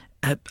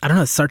I don't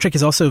know. Star Trek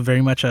is also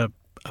very much a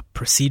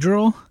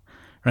procedural,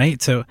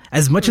 right? So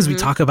as much as we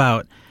talk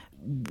about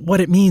what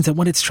it means and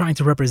what it's trying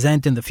to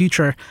represent in the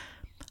future,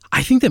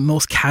 I think that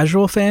most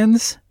casual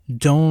fans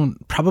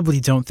probably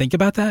don't think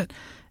about that,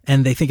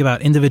 and they think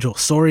about individual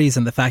stories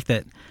and the fact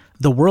that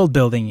the world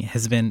building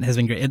has been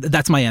great.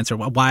 That's my answer.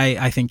 Why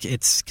I think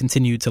it's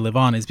continued to live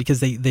on is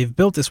because they've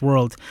built this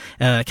world,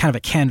 kind of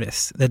a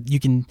canvas that you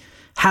can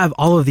have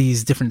all of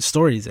these different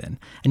stories in,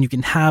 and you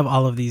can have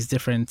all of these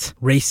different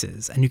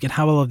races, and you can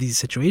have all of these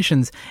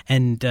situations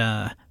and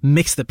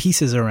mix the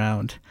pieces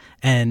around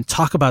and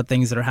talk about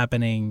things that are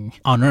happening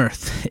on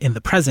Earth in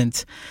the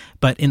present,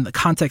 but in the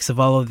context of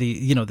all of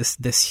the,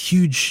 this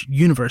huge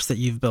universe that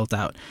you've built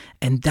out.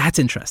 And that's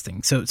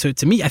interesting. So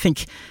to me, I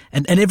think,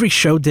 and every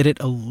show did it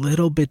a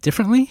little bit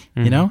differently,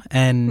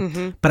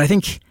 but I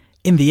think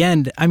in the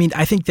end,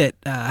 I think that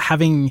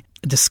having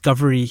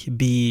Discovery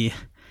be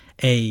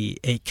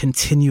a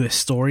continuous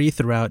story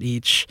throughout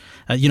each,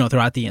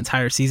 throughout the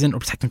entire season, or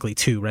technically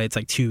two, right? It's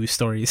like two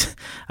stories.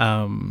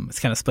 It's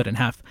kind of split in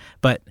half,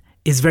 but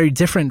is very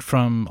different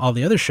from all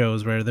the other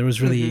shows where there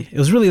was really it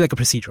was really like a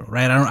procedural,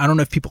 right? I don't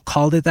know if people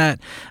called it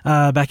that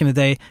back in the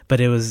day, but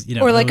it was, you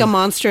know, or like a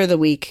Monster of the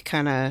Week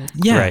kind of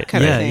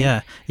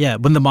thing. Yeah.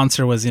 When the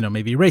monster was, you know,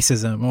 maybe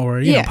racism or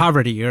you know,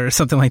 poverty or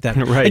something like that.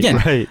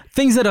 Again,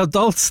 things that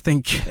adults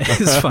think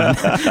is fun.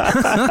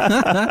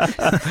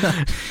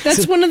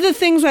 That's one of the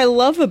things I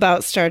love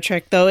about Star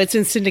Trek, though. It's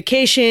in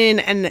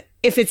syndication, and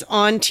if it's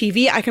on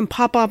TV, I can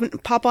pop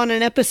on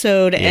an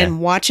episode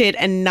and watch it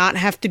and not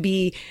have to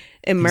be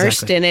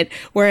immersed in it.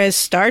 Whereas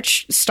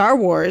Star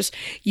Wars,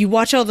 you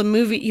watch all the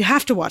you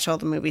have to watch all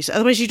the movies,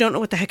 otherwise you don't know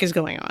what the heck is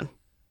going on,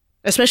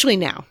 especially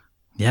now.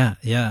 Yeah.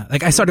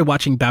 Like I started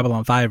watching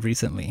Babylon 5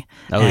 recently.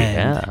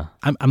 Oh,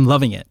 I'm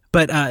loving it.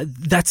 But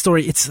that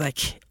story, it's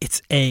like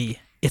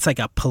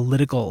a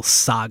political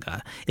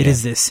saga. It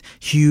is this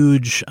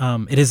huge.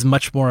 It is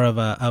much more of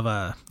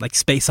a like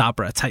space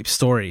opera type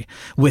story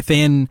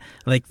within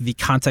like the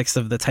context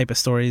of the type of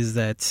stories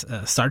that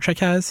Star Trek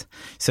has.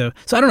 So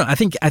I don't know. I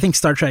think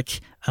Star Trek.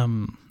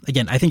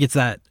 Again, I think it's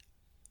that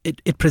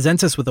it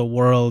presents us with a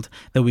world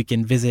that we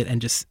can visit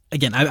and just,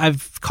 again,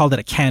 I've called it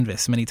a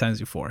canvas many times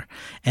before,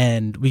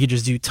 and we could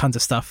just do tons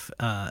of stuff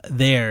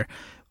there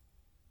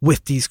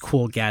with these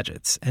cool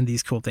gadgets and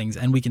these cool things,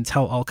 and we can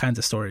tell all kinds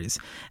of stories.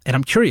 And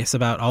I'm curious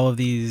about all of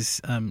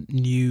these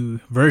new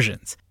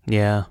versions.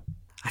 Yeah.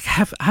 I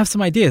have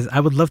some ideas. I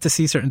would love to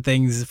see certain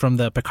things from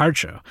the Picard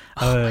show.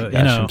 Oh my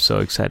gosh, I'm so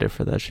excited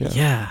for that show.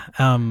 Yeah.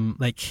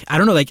 Like, I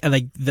don't know, like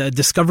the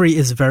Discovery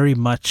is very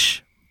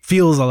much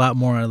feels a lot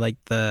more like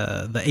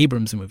the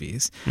Abrams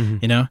movies,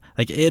 you know,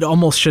 like it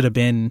almost should have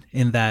been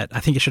in that. I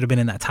think it should have been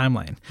in that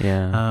timeline,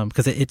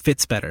 because it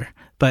fits better.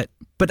 But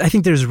I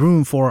think there's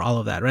room for all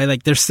of that, right?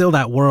 Like there's still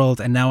that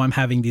world, and now I'm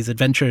having these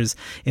adventures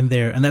in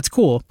there, and that's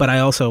cool. But I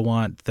also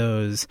want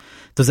those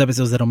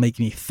episodes that'll make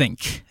me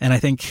think. And I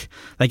think,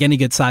 like any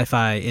good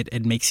sci-fi,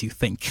 it makes you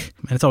think,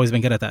 and it's always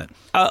been good at that.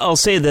 I'll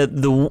say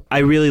that I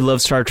really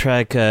love Star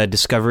Trek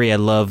Discovery. I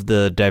love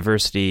the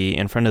diversity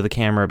in front of the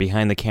camera,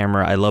 behind the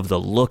camera. I love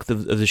the look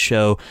of the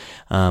show,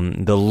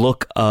 the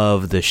look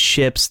of the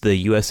ships.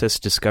 The USS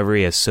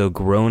Discovery has so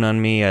grown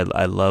on me.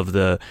 I love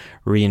the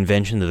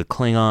reinvention of the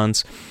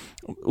Klingons.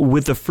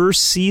 With the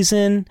first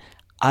season,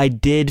 I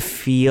did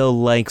feel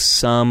like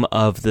some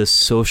of the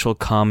social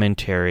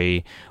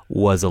commentary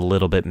was a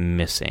little bit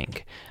missing.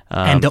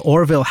 And the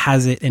Orville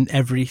has it in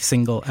every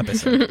single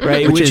episode.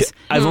 Right, which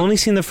I've only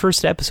seen the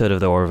first episode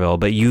of the Orville,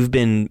 but you've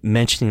been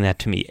mentioning that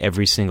to me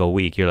every single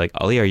week. You're like,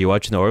 Ollie, are you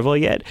watching the Orville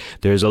yet?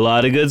 There's a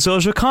lot of good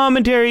social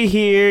commentary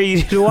here. You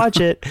need to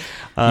watch it.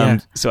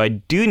 So I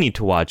do need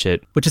to watch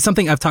it. Which is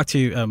something I've talked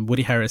to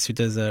Woody Harris, who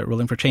does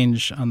Rolling for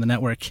Change on the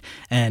network,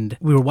 and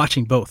we were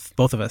watching both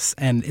of us.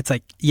 And it's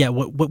like,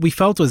 what we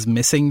felt was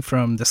missing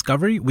from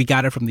Discovery, we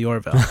got it from the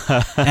Orville.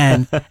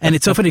 and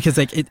it's so funny because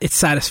like it's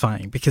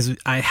satisfying because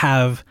I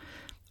have,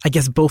 I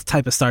guess, both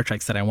type of Star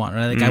Treks that I want,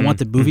 right? Like I want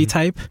the movie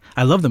type.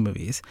 I love the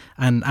movies,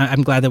 and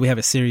I'm glad that we have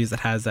a series that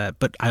has that.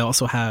 But I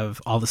also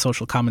have all the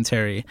social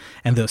commentary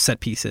and those set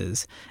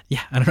pieces.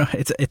 Yeah, I don't know.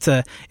 It's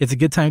a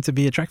good time to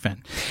be a Trek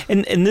fan.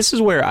 And this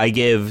is where I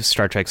give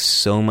Star Trek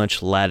so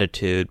much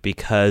latitude,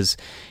 because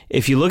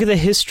if you look at the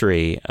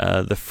history,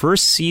 the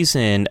first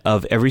season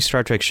of every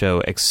Star Trek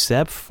show,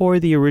 except for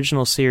the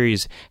original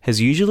series, has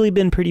usually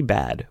been pretty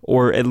bad,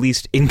 or at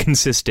least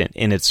inconsistent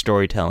in its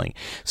storytelling.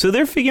 So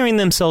they're figuring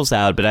themselves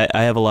out, but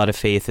I have a lot of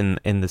faith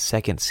in the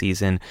second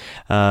season.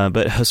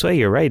 But Josue,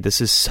 you're right. This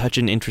is such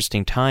an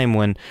interesting time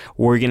when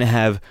we're going to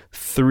have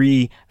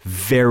 3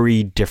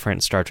 very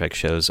different Star Trek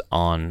shows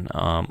on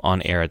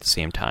air at the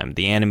same time.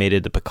 The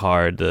animated, the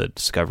Picard, the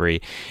Discovery.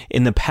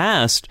 In the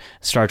past,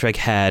 Star Trek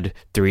had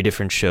 3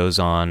 different shows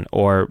on,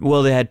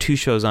 they had 2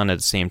 shows on at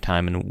the same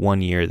time. In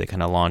 1 year, they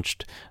kind of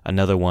launched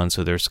another one,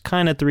 so there's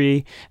kind of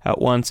 3 at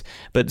once.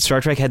 But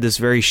Star Trek had this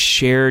very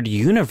shared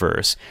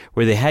universe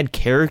where they had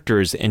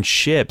characters and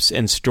ships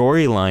and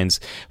storylines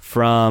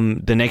from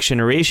the Next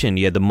Generation.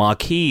 You had the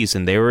Maquis,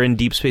 and they were in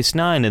Deep Space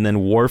Nine, and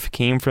then Worf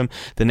came from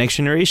the Next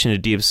Generation to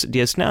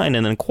DS9,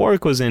 and then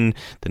Quark was in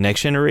the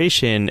Next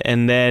Generation,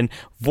 and then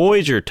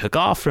Voyager took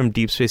off from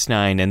Deep Space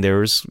Nine, and there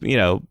was,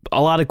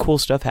 a lot of cool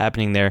stuff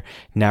happening there.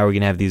 Now we're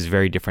going to have these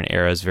very different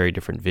eras, very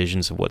different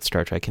visions of what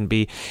Star Trek can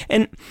be.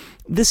 And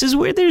this is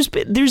where there's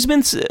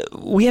been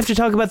we have to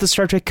talk about the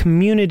Star Trek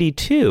community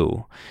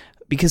too,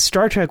 because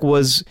Star Trek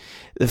was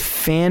the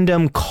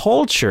fandom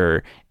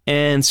culture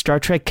and Star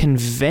Trek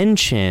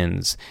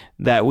conventions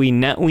that we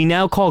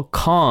now call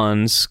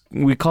cons.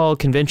 We call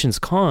conventions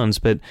cons,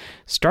 but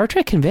Star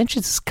Trek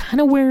conventions is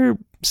kind of where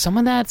some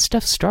of that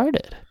stuff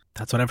started.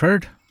 That's what I've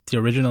heard. The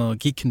original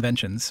geek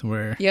conventions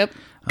were... Yep.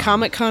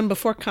 Comic-Con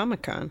before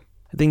Comic-Con.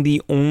 I think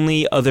the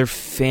only other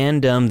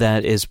fandom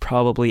that is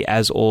probably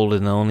as old,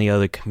 and the only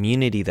other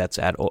community that's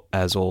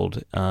as old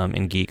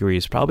in geekery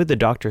is probably the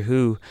Doctor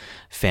Who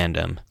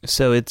fandom.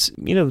 So it's,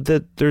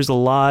 there's a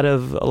lot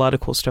of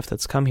cool stuff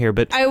that's come here.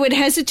 But I would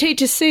hesitate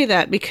to say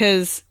that,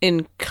 because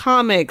in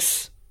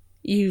comics,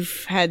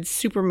 you've had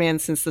Superman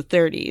since the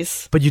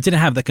 30s. But you didn't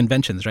have the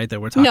conventions, right,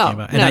 that we're talking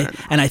about. And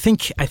no. I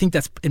think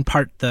that's in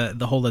part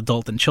the whole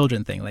adult and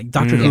children thing. Like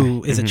Doctor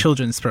Who is a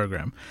children's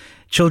program.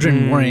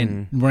 Children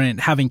weren't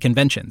having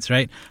conventions,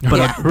 right?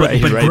 But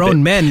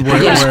grown men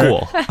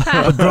were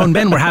but grown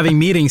men were having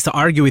meetings to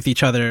argue with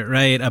each other,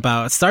 right,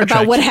 about Star Trek.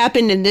 About what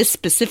happened in this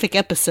specific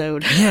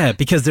episode. Yeah,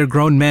 because they're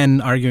grown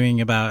men arguing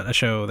about a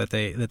show that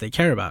they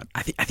care about.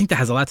 I think that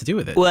has a lot to do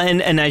with it. Well,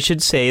 and I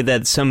should say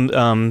that some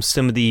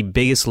of the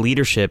biggest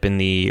leadership in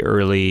the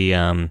early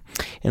in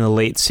the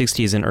late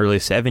 60s and early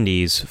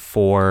 70s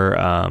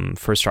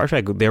for Star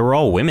Trek, they were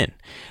all women.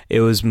 It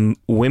was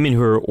women who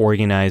were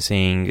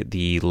organizing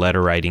the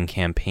letter writing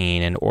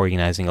campaign and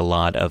organizing a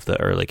lot of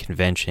the early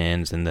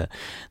conventions and the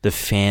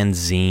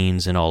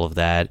fanzines and all of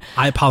that.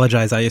 I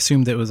apologize. I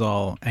assumed it was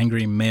all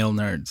angry male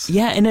nerds.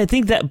 Yeah, and I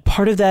think that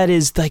part of that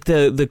is like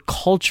the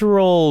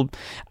cultural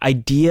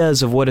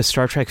ideas of what a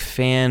Star Trek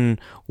fan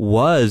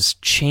was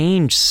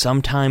changed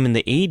sometime in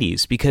the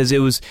 80s, because it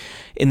was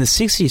in the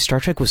 60s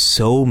Star Trek was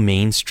so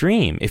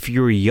mainstream. If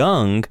you were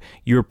young,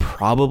 you were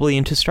probably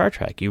into Star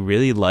Trek. You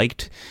really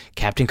liked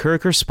Captain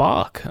Kirk or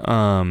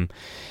Spock.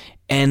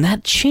 And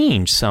that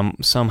changed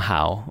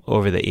somehow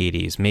over the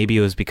 80s. Maybe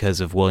it was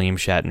because of William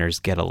Shatner's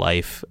Get a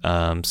Life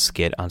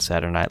skit on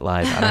Saturday Night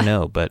Live. I don't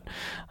know, but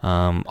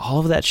all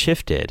of that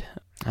shifted.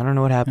 I don't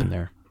know what happened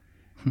there.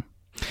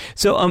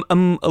 So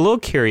I'm a little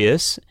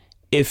curious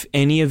if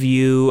any of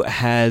you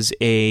has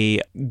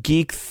a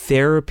geek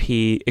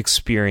therapy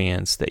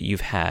experience that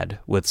you've had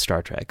with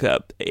Star Trek,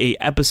 a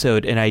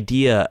episode, an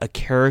idea, a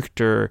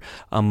character,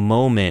 a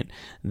moment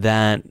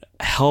that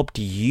helped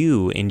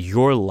you in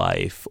your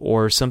life,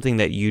 or something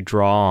that you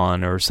draw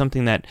on, or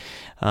something that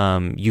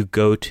you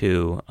go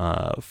to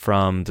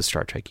from the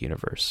Star Trek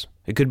universe.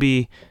 It could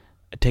be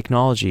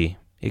technology.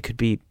 It could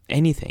be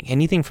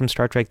anything from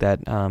Star Trek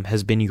that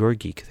has been your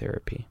geek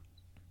therapy.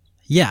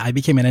 Yeah, I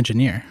became an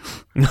engineer.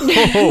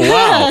 Oh,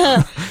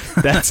 wow.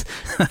 That's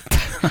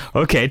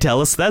okay.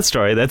 Tell us that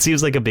story. That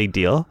seems like a big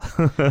deal.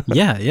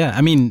 Yeah.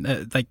 I mean,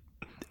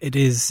 it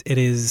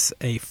is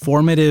a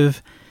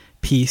formative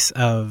piece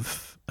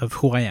of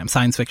who I am,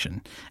 science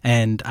fiction.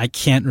 And I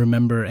can't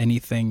remember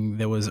anything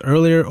that was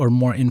earlier or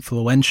more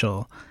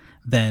influential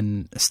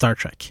than Star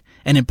Trek.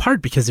 And in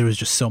part because there was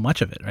just so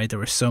much of it, right? There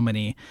were so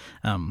many,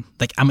 I'm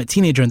a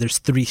teenager and there's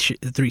three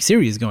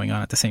series going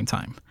on at the same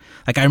time.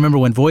 Like I remember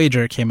when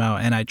Voyager came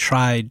out and I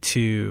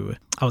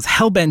was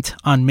hell-bent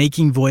on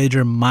making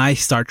Voyager my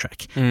Star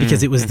Trek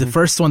because it was the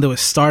first one that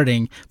was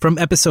starting from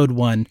episode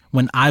 1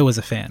 when I was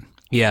a fan.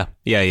 Yeah.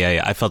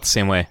 I felt the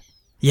same way.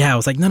 Yeah, I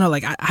was like, no,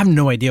 like I have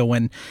no idea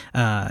when,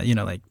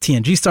 like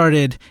TNG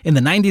started in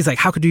the 90s. Like,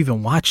 how could you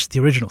even watch the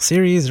original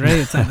series, right?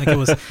 It's not like it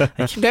was.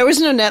 Like, there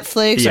was no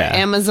Netflix or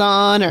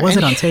Amazon or. Was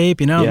it on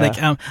tape?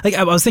 Yeah. Like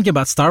I was thinking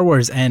about Star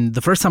Wars, and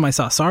the first time I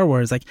saw Star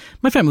Wars, like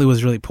my family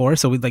was really poor,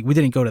 so we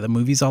didn't go to the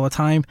movies all the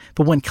time.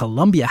 But when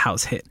Columbia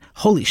House hit,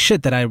 holy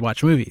shit, that I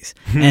watch movies.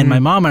 And my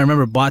mom, I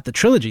remember, bought the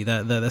trilogy,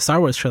 the Star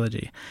Wars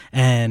trilogy,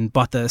 and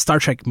bought the Star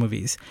Trek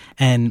movies,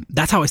 and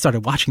that's how I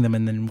started watching them,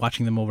 and then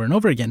watching them over and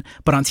over again.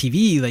 But on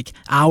TV, like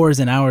hours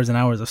and hours and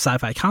hours of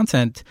sci-fi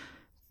content,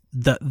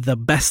 the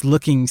best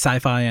looking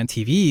sci-fi on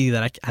TV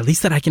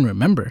that I can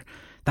remember,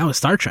 that was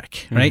Star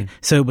Trek, right?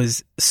 So it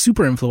was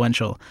super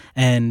influential.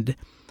 And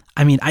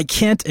I mean, I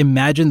can't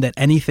imagine that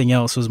anything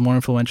else was more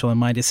influential in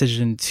my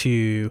decision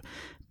to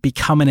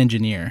become an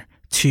engineer,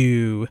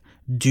 to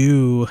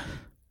do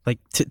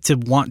to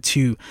want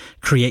to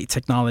create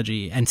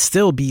technology and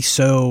still be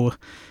so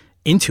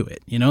into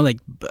it, like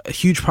a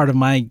huge part of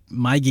my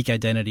geek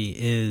identity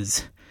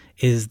is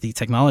the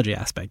technology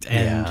aspect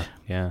and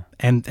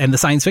and the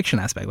science fiction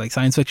aspect. Like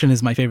science fiction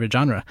is my favorite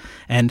genre,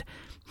 and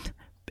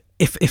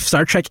if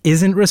Star Trek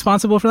isn't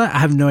responsible for that, I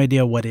have no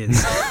idea what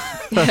is.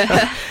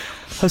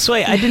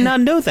 Josue, I did not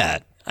know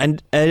that. I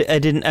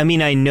didn't. I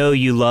mean, I know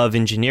you love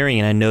engineering,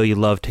 and I know you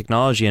love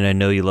technology, and I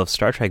know you love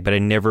Star Trek, but I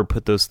never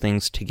put those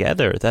things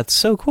together. That's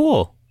so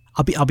cool.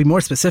 I'll be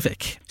more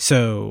specific.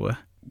 So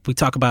we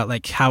talk about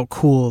like how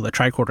cool the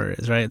tricorder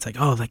is, right? It's like,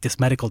 oh, like this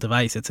medical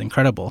device, it's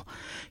incredible.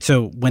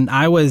 So when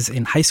I was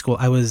in high school,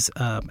 I was,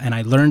 and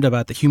I learned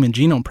about the Human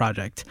Genome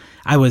Project,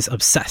 I was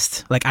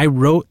obsessed. Like I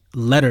wrote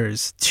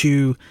letters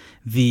to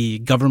the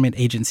government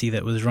agency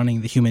that was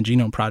running the Human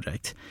Genome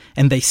Project,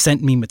 and they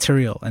sent me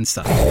material and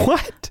stuff.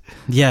 What?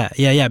 Yeah.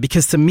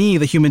 Because to me,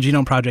 the Human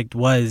Genome Project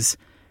was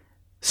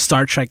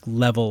Star Trek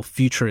level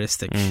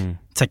futuristic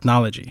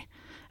technology.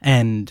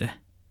 And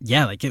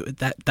yeah, like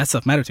that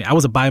stuff mattered to me. I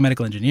was a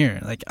biomedical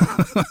engineer. Like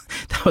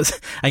that was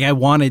like I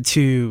wanted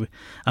to.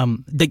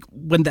 Like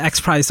when the X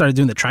Prize started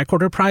doing the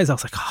tricorder prize, I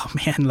was like, oh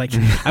man, like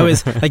I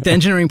was like the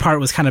engineering part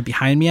was kind of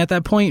behind me at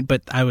that point,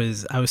 but I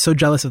was so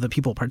jealous of the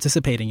people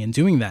participating in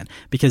doing that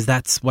because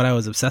that's what I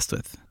was obsessed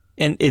with.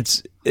 And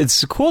it's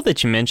cool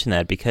that you mentioned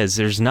that because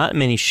there's not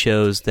many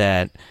shows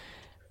that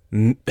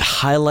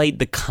highlight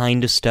the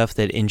kind of stuff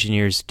that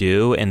engineers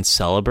do and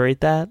celebrate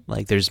that.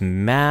 Like there's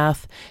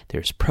math,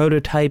 there's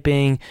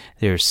prototyping,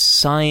 there's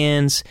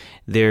science,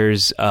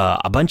 there's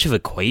a bunch of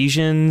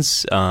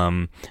equations,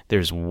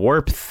 there's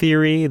warp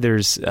theory,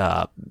 there's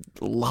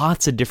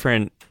lots of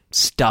different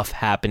stuff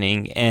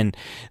happening, and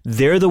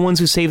they're the ones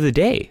who save the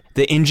day.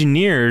 The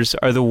engineers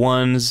are the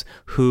ones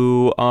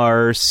who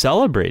are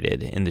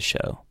celebrated in the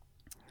show.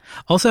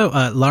 Also,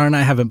 Laura and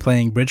I have been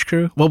playing Bridge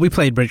Crew. Well, we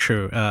played Bridge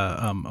Crew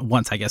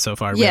once, I guess, so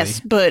far. Yes,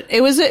 really. but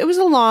it was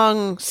a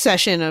long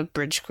session of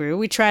Bridge Crew.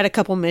 We tried a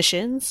couple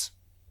missions.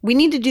 We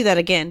need to do that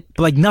again.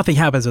 But like nothing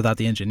happens without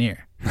the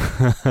engineer.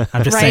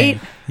 I'm just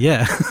saying.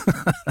 Yeah.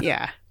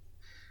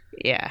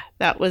 Yeah.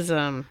 That was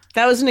an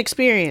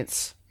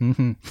experience.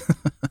 Mm-hmm.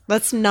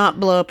 Let's not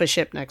blow up a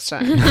ship next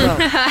time. Well,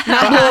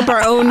 not blow up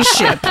our own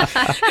ship.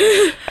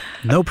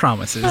 No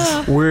promises.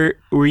 Were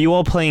you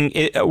all playing?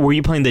 Were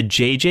you playing the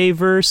JJ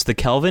verse, the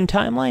Kelvin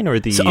timeline, or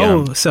the?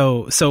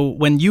 So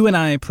when you and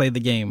I played the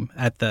game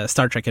at the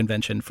Star Trek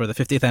convention for the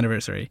 50th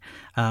anniversary,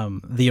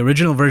 the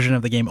original version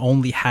of the game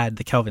only had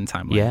the Kelvin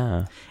timeline.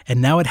 Yeah,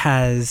 and now it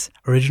has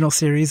original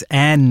series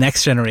and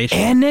Next Generation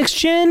and Next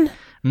Gen.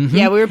 Mm-hmm.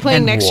 Yeah, we were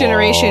playing Next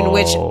Generation,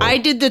 which I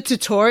did the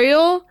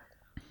tutorial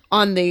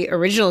on the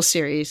original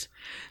series,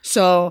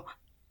 so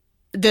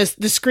the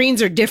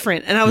screens are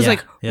different, and I was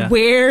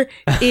where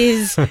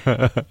is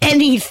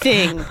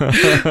anything?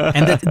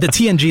 And the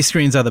TNG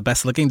screens are the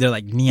best looking. They're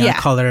like neon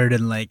colored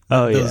and like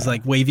those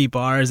like wavy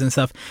bars and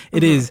stuff.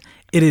 It is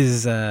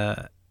it's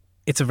a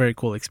very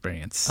cool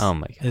experience. Oh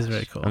my god, it's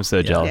very cool. I'm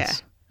so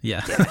jealous.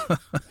 Yeah.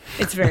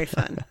 It's very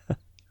fun.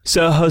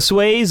 So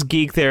Josue's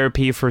geek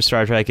therapy for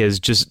Star Trek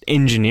is just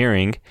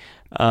engineering.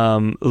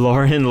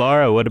 Lauren and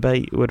Laura, what about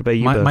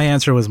you? My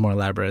answer was more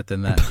elaborate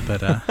than that,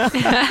 but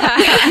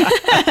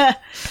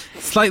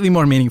slightly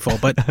more meaningful.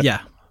 But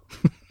yeah,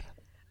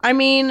 I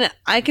mean,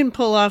 I can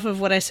pull off of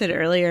what I said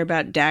earlier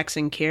about Dax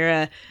and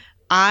Kira.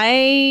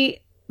 I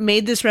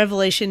made this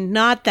revelation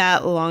not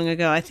that long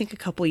ago. I think a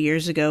couple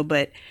years ago,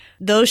 but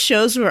those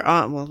shows were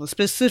on. Well,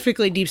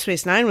 specifically, Deep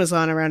Space Nine was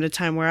on around a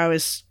time where I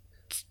was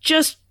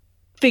just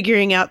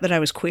figuring out that I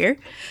was queer.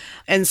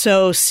 And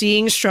so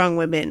seeing strong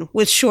women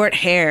with short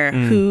hair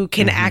who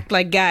can act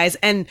like guys.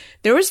 And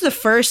there was the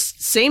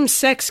first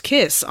same-sex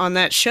kiss on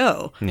that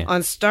show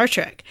on Star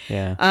Trek.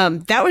 Yeah.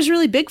 That was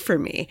really big for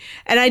me.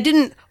 And I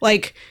didn't,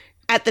 like,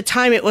 at the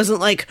time, it wasn't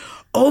like,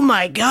 oh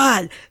my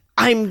God,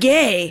 I'm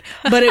gay.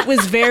 But it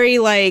was very,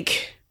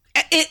 like...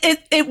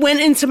 It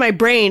went into my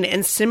brain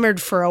and simmered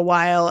for a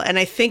while, and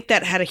I think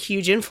that had a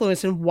huge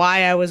influence in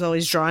why I was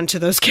always drawn to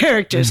those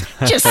characters.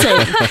 Just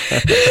saying.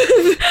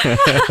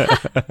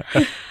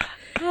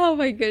 Oh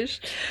my gosh.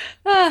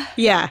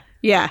 Yeah.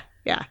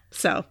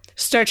 So,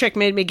 Star Trek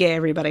made me gay,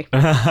 everybody.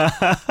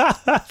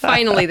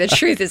 Finally, the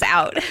truth is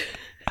out.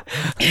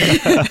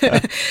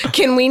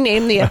 Can we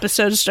name the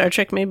episode Star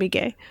Trek Made Me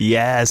Gay?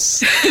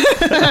 Yes.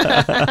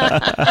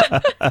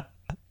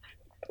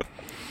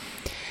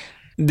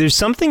 There's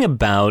something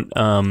about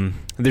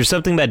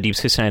Deep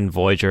Space Nine and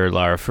Voyager,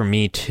 Lara, for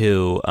me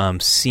too.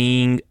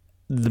 Seeing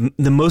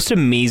the most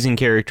amazing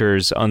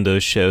characters on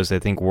those shows, I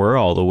think, were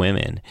all the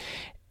women,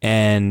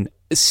 and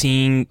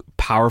seeing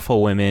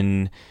powerful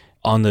women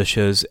on those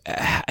shows,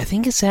 I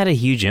think it's had a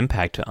huge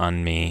impact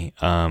on me.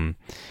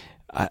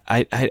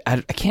 I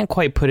can't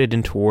quite put it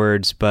into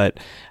words, but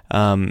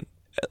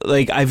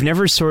like I've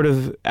never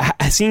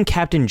I've seen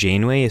Captain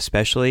Janeway,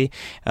 especially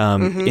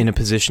in a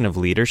position of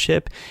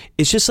leadership.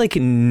 It's just like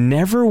it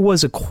never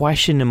was a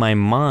question in my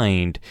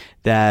mind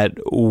that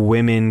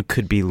women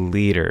could be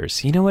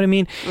leaders. You know what I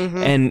mean?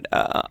 And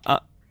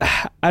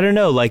I don't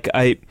know, like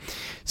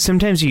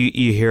sometimes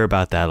you hear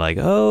about that, like,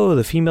 oh,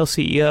 the female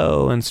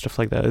CEO and stuff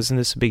like that. Isn't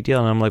this a big deal?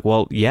 And I'm like,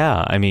 well,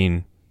 yeah, I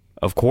mean,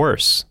 of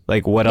course.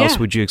 Like, what else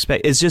would you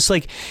expect? It's just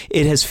like,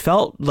 it has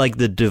felt like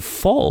the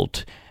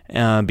default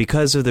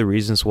because of the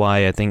reasons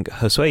why I think,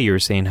 Josue, you were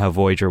saying how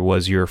Voyager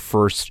was your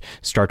first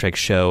Star Trek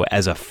show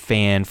as a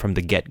fan from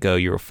the get-go.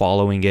 You were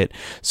following it.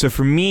 So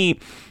for me,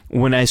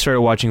 when I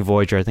started watching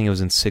Voyager, I think it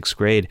was in 6th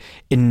grade,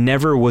 it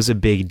never was a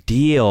big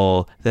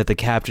deal that the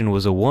captain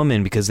was a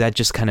woman because that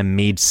just kind of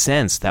made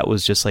sense. That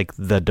was just like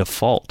the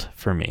default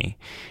for me.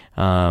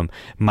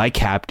 My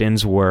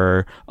captains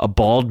were a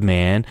bald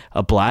man,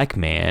 a black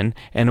man,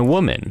 and a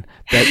woman.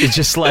 That is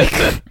just like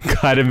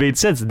kind of made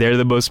sense. They're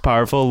the most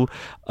powerful,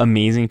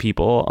 amazing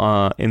people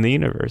in the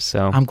universe.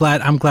 So I'm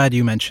glad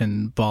you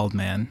mentioned bald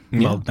men,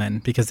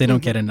 because they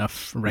don't get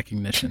enough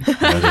recognition.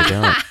 No, they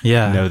don't.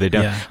 Yeah, no, they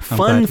don't. Yeah,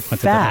 Fun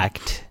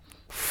fact.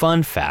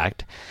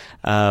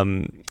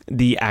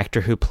 The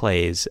actor who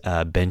plays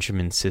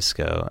Benjamin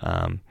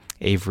Sisko,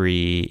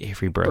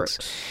 Avery Brooks.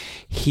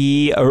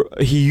 He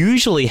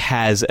usually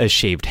has a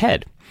shaved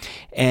head.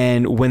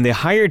 And when they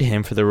hired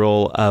him for the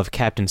role of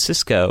Captain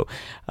Sisko,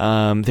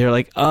 they're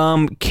like,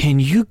 can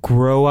you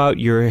grow out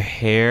your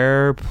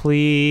hair,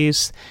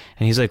 please?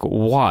 And he's like,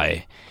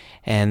 why?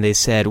 And they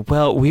said,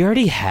 well, we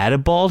already had a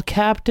bald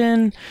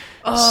captain.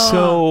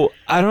 So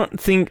I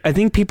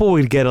think people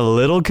would get a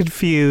little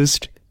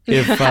confused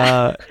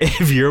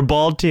if you're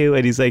bald too,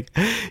 and he's like,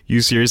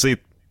 you seriously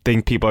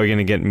think people are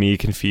gonna get me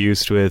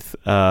confused with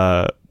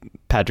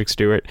Patrick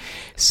Stewart?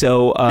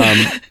 So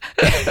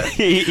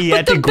he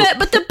had to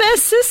but the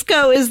best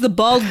Sisko is the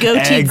bald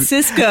goateed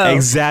Sisko.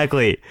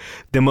 Exactly.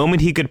 The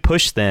moment he could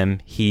push them,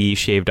 he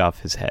shaved off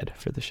his head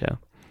for the show.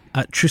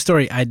 True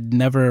story, I'd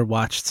never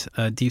watched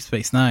Deep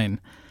Space Nine,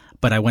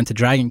 but I went to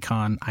Dragon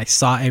Con. I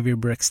saw Avery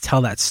Brooks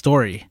tell that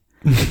story,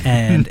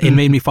 and it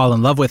made me fall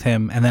in love with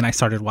him, and then I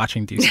started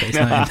watching Deep Space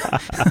Nine.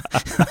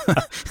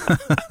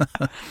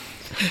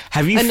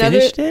 Have you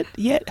finished it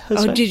yet,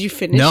 Josue? Oh, did you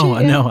finish it?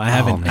 No, I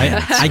haven't.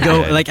 I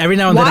go like every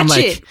now and then. I'm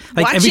like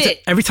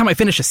every time I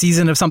finish a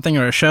season of something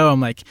or a show, I'm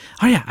like,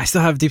 oh yeah, I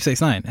still have Deep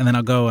Space Nine, and then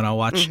I'll go and I'll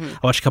watch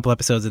a couple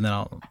episodes, and then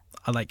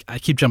I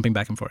keep jumping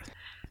back and forth.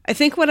 I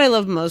think what I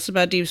love most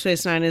about Deep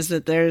Space Nine is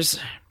that there's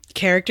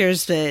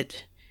characters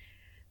that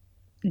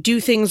do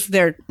things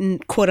they're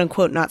quote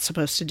unquote not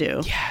supposed to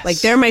do. Yes. Like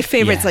they're my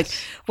favorites. Yes. Like,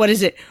 what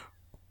is it?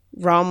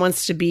 Rom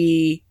wants to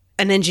be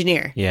an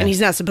engineer, and he's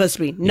not supposed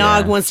to be.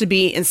 Nog wants to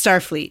be in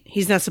Starfleet.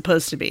 He's not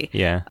supposed to be.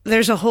 Yeah.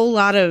 There's a whole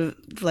lot of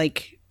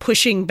like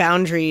pushing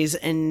boundaries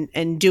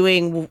and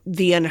doing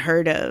the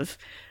unheard of.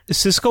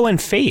 Sisko and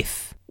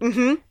Faith.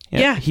 Mm-hmm.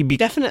 Yeah,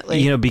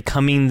 definitely.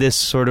 Becoming this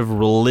sort of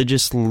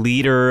religious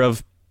leader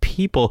of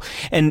people,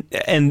 and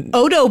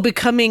Odo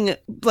becoming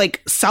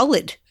like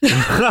solid.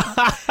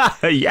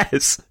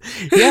 Yes.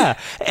 Yeah.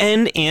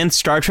 And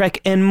Star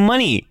Trek and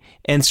money.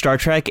 And Star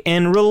Trek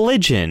and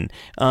religion.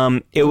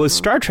 It was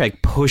Star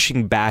Trek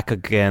pushing back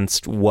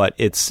against what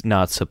it's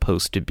not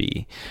supposed to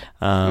be,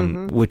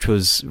 which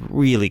was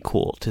really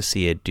cool to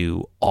see it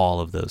do all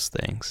of those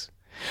things.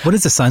 What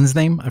is the son's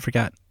name? I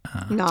forgot.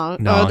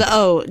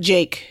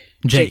 Jake.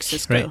 Jake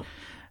Sisko. Right.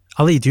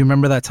 Ali, do you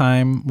remember that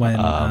time when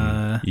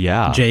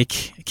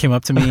Jake came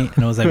up to me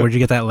and I was like, "Where'd you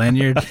get that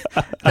lanyard?"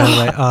 And I was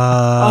like,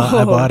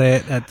 I bought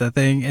it at the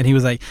thing." And he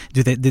was like,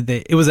 did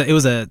they it was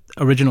a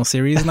original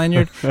series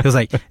lanyard. He was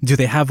like, "Do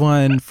they have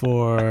one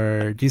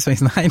for Deep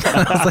Space Nine?" And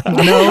I was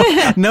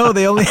like, no,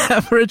 they only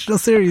have original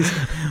series.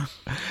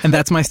 And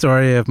that's my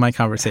story of my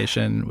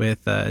conversation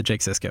with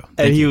Jake Sisko.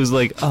 And he was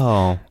like,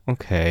 "Oh,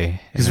 okay."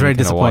 He's very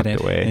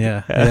disappointed. Away.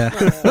 Yeah.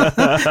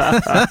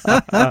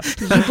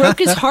 You broke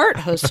his heart,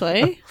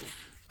 Josue.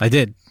 I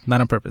did,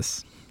 not on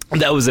purpose.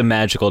 That was a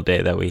magical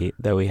day that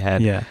we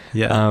had.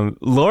 Yeah.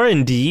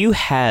 Lauren, do you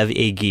have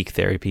a geek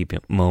therapy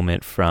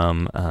moment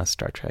from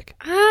Star Trek?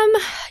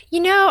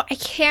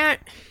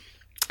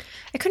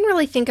 I couldn't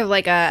really think of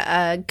like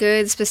a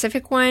good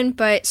specific one,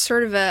 but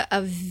sort of a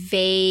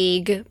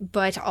vague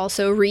but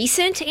also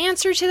recent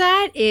answer to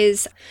that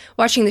is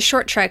watching the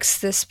short treks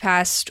this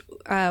past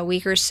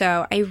week or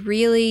so. I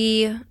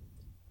really,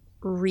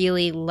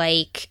 really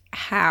like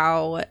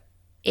how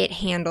it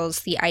handles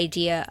the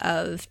idea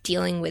of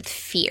dealing with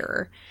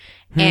fear.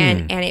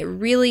 And it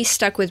really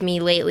stuck with me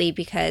lately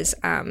because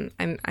I'm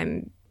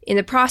in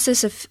the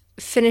process of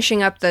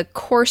finishing up the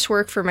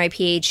coursework for my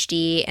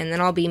PhD, and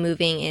then I'll be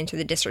moving into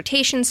the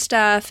dissertation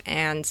stuff,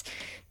 and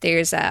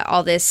there's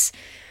all this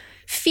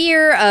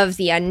fear of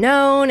the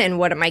unknown, and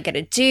what am I going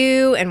to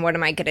do, and what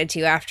am I going to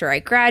do after I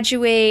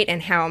graduate,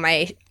 and how am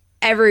I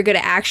ever going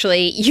to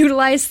actually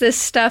utilize this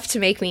stuff to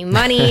make me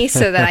money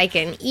so that I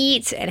can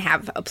eat and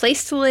have a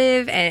place to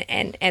live,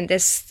 and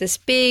this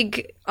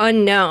big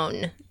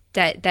unknown,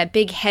 that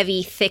big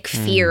heavy thick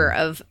fear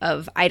of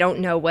I don't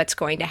know what's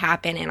going to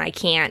happen and I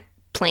can't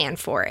plan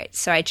for it,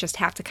 so I just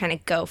have to kind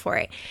of go for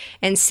it.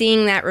 And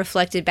seeing that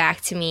reflected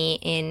back to me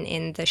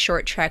in the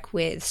short trek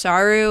with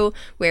Saru,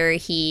 where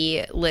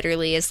he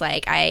literally is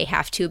like, I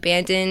have to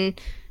abandon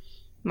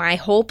my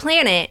whole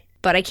planet,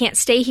 but I can't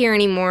stay here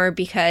anymore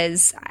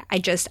because I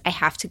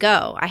have to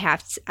go. I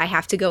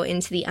have to go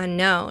into the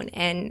unknown.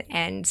 And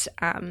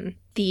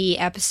the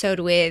episode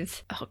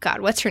with, oh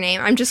God, what's her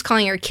name? I'm just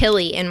calling her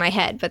Killy in my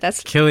head, but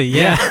that's Killy.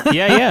 Yeah.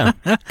 Yeah.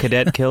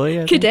 Cadet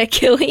Killy. Cadet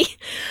Killy.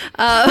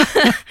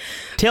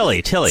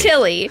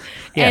 Tilly.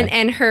 Yeah.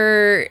 And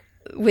her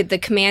with the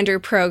commander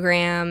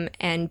program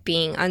and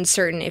being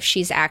uncertain if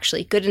she's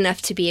actually good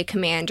enough to be a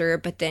commander,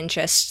 but then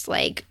just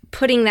like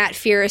putting that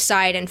fear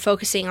aside and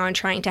focusing on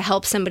trying to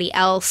help somebody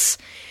else,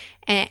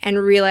 and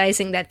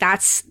realizing that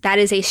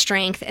is a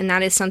strength and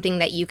that is something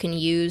that you can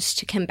use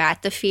to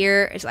combat the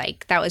fear. Is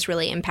like, that was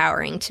really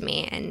empowering to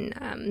me.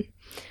 And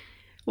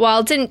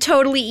while it didn't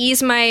totally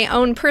ease my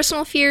own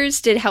personal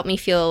fears, did help me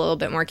feel a little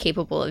bit more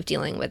capable of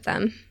dealing with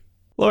them.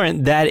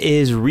 Lauren, that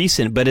is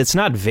recent, but it's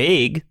not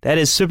vague. That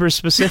is super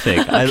specific.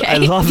 Okay. I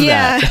love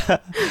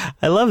that.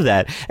 I love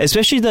that.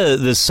 Especially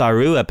the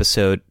Saru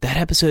episode. That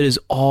episode is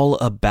all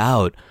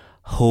about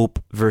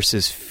hope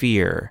versus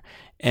fear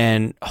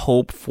and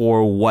hope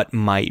for what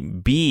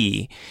might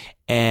be.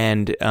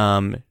 and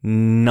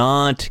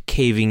not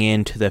caving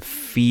into the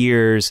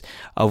fears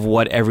of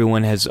what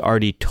everyone has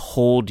already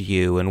told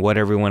you and what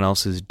everyone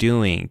else is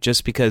doing.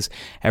 Just because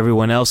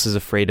everyone else is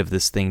afraid of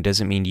this thing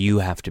doesn't mean you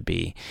have to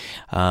be.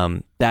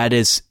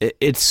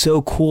 It's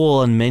so cool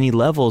on many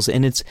levels,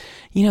 and it's,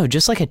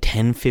 just like a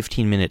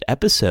 10-15 minute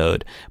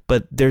episode,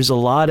 but there's a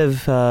lot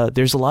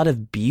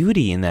of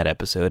beauty in that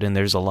episode, and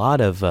there's a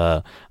lot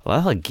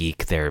of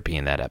geek therapy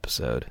in that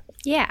episode.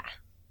 Yeah.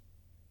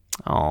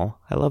 Oh,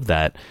 I love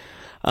that.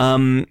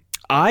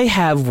 I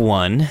have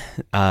one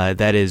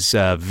that is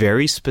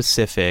very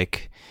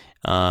specific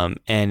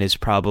and is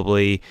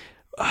probably,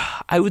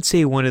 I would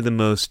say, one of the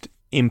most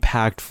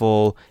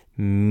impactful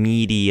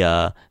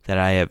media that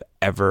I have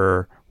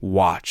ever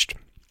watched.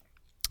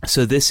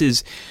 So this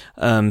is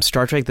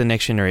Star Trek The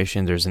Next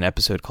Generation. There's an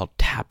episode called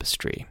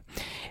Tapestry.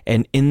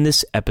 And in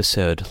this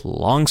episode,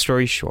 long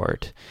story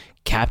short,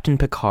 Captain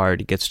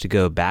Picard gets to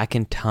go back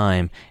in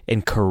time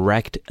and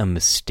correct a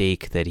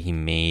mistake that he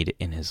made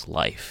in his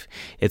life.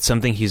 It's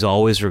something he's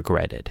always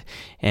regretted.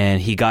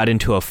 And he got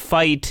into a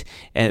fight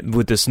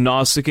with this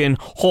Nausicaan,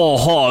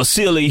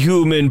 silly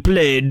human,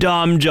 play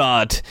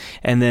Damjat.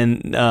 And then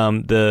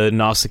the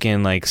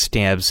Nausicaan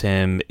stabs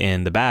him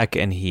in the back,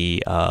 and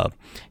he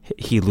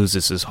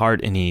loses his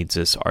heart and he needs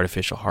this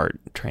artificial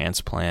heart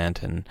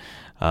transplant, and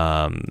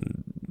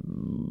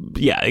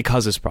it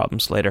causes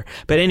problems later.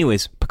 But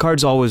anyways,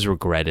 Picard's always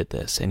regretted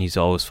this, and he's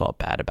always felt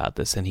bad about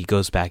this, and he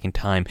goes back in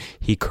time,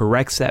 he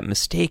corrects that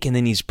mistake, and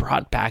then he's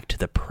brought back to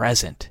the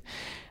present.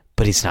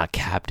 But he's not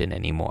captain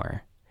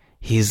anymore.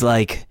 He's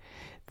like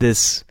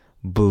this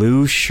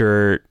blue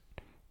shirt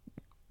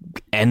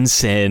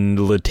ensign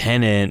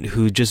lieutenant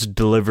who just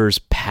delivers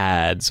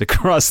pads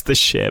across the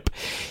ship.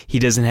 He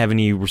doesn't have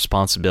any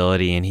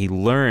responsibility, and he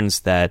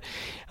learns that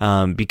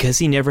because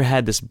he never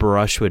had this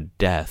brush with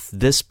death,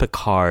 this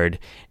Picard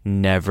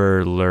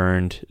never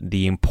learned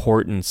the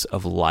importance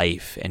of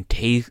life and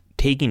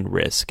taking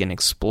risk and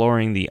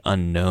exploring the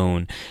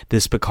unknown.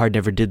 This Picard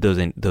never did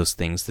those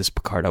things. This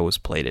Picard always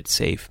played it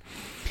safe.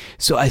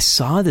 So I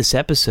saw this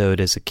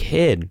episode as a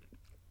kid,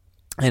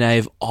 and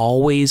I've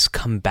always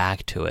come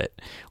back to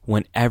it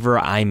whenever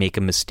I make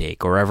a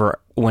mistake or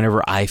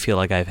whenever I feel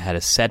like I've had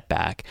a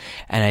setback.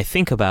 And I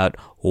think about,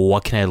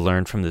 what can I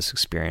learn from this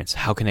experience?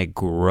 How can I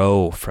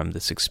grow from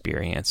this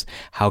experience?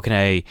 How can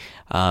I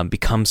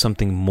become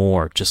something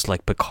more, just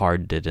like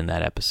Picard did in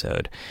that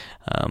episode?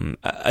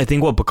 I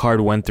think what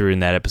Picard went through in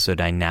that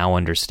episode, I now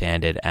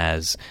understand it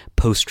as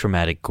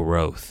post-traumatic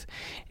growth.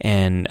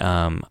 And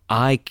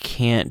I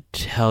can't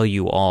tell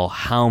you all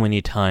how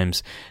many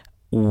times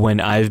when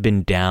I've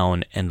been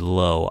down and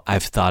low,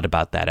 I've thought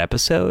about that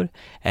episode,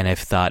 and I've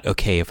thought,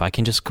 okay, if I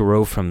can just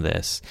grow from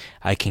this,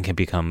 I can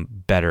become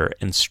better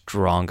and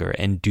stronger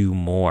and do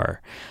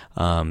more.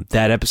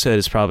 That episode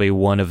is probably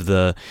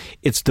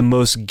it's the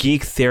most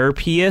geek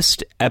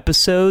therapyist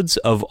episodes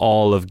of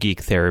all of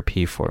geek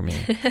therapy for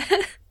me.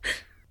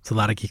 It's a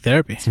lot of geek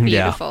therapy.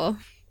 Beautiful.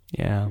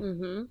 Yeah.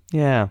 Mm-hmm.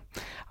 Yeah.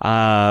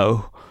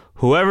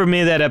 Whoever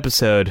made that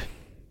episode,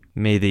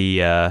 may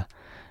the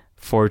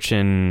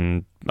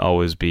fortune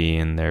always be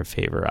in their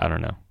favor. I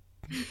don't know.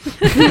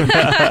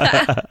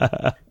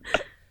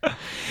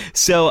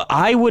 So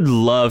I would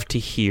love to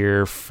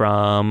hear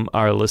from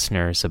our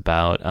listeners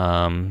about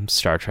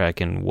Star Trek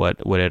and what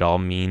it all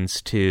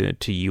means to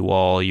you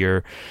all,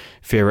 your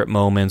favorite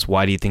moments.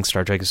 Why do you think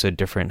Star Trek is so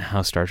different?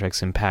 How Star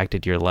Trek's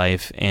impacted your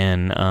life?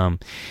 And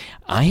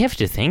I have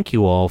to thank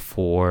you all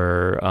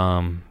for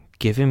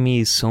giving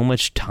me so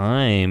much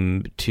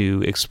time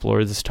to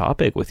explore this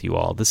topic with you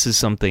all. This is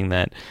something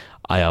that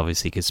I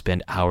obviously could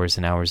spend hours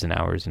and hours and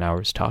hours and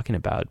hours talking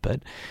about,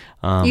 but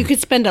you could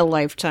spend a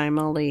lifetime,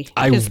 Ali.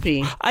 Just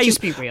be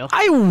real.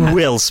 I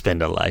will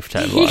spend a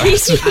lifetime, Laura,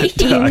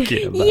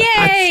 talking about.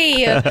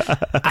 Yay!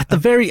 At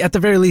the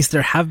very least,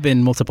 there have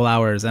been multiple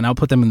hours, and I'll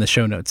put them in the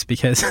show notes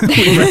because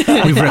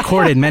we've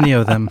recorded many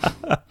of them.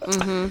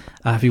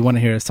 Mm-hmm. If you want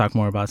to hear us talk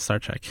more about Star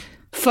Trek.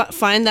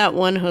 Find that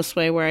one,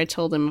 Josue, where I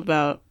told him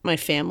about my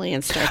family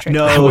and Star Trek.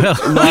 No,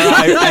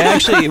 I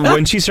actually,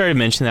 when she started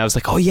mentioning that, I was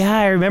like, oh yeah,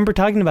 I remember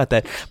talking about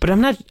that. But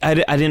I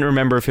didn't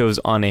remember if it was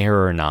on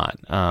air or not.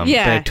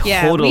 Yeah, but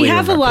I totally we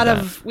have a lot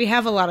that. We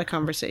have a lot of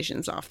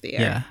conversations off the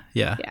air.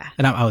 Yeah.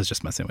 And I was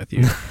just messing with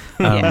you,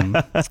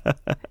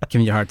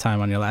 giving you a hard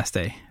time on your last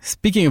day.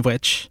 Speaking of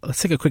which,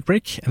 let's take a quick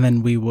break, and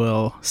then we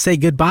will say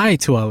goodbye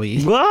to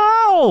Ali.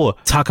 Wow!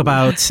 Talk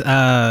about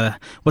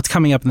what's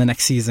coming up in the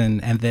next season,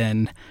 and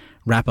then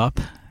wrap up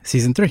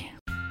season 3.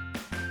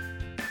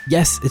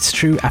 Yes, it's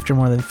true. After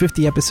more than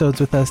 50 episodes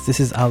with us,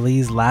 this is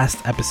Ali's last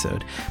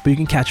episode. But you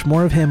can catch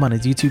more of him on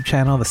his YouTube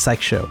channel, The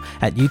Psych Show,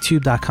 at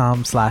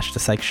youtube.com/The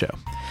Psych Show.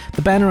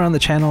 The banner on the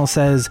channel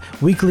says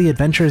Weekly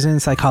Adventures in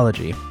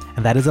Psychology.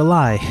 And that is a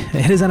lie.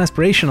 It is an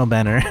aspirational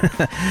banner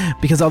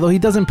because although he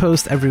doesn't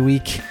post every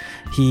week,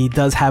 he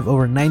does have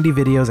over 90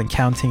 videos and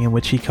counting in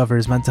which he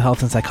covers mental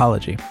health and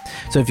psychology.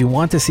 So if you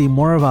want to see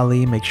more of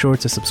Ali, make sure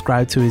to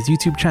subscribe to his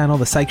YouTube channel,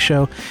 The Psych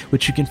Show,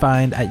 which you can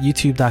find at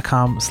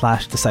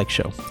youtube.com/The Psych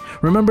Show.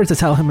 Remember to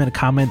tell him in a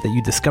comment that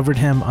you discovered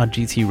him on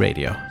GT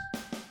Radio.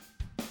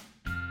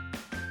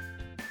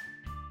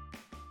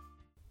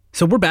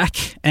 So we're back,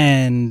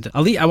 and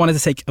Ali, I wanted to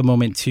take a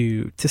moment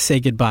to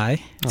say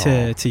goodbye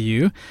to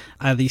you.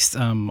 At least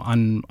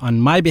on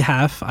my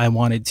behalf, I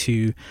wanted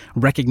to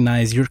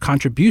recognize your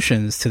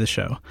contributions to the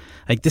show.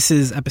 Like, this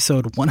is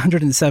episode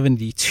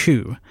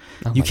 172.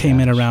 You came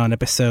in around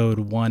episode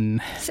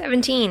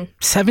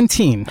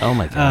 117. Oh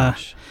my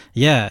gosh.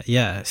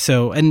 Yeah.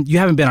 So, and you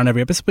haven't been on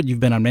every episode, but you've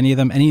been on many of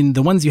them. And in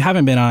the ones you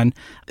haven't been on,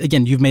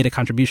 again, you've made a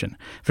contribution.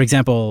 For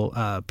example,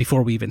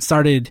 before we even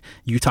started,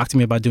 you talked to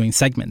me about doing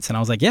segments, and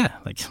I was like, yeah,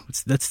 like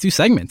let's do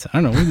segments.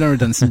 I don't know, we've never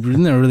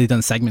really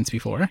done segments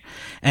before.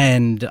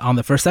 And on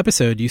the first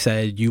episode, you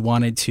said you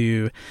wanted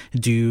to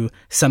do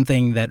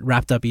something that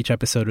wrapped up each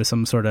episode with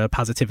some sort of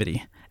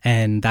positivity,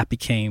 and that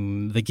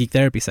became the Geek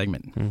Therapy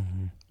segment.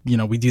 Mm-hmm. You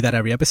know, we do that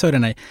every episode,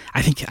 and I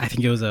think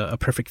it was a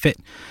perfect fit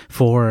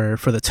for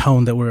the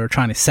tone that we're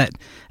trying to set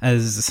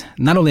as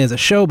not only as a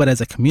show but as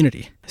a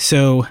community.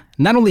 So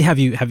not only have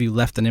you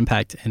left an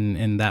impact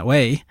in that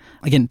way,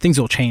 again, things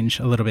will change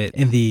a little bit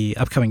in the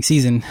upcoming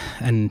season,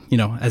 and you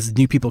know, as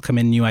new people come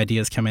in, new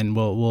ideas come in,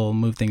 we'll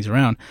move things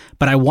around.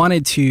 But I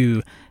wanted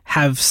to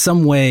have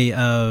some way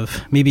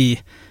of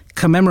maybe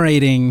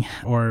commemorating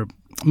or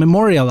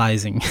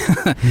memorializing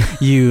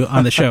you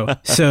on the show.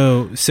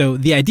 So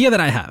the idea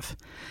that I have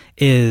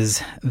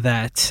is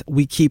that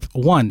we keep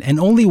one and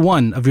only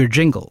one of your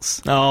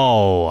jingles.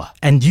 Oh.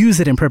 And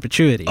use it in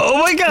perpetuity.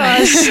 Oh my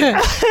gosh.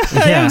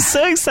 I'm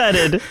so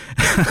excited.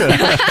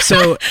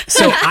 So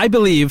I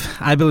believe,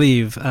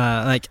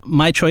 like,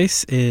 my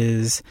choice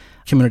is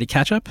Community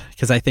Catch-Up,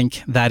 because I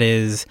think that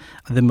is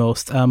the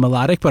most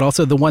melodic, but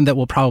also the one that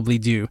we'll probably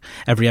do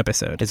every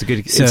episode. It's a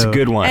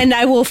good one. And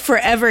I will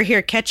forever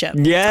hear Ketchup.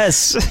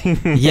 Yes.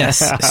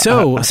 Yes.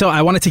 So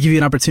I wanted to give you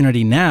an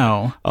opportunity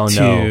now. Oh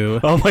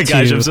no. Oh my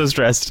gosh, I'm so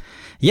stressed.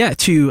 Yeah,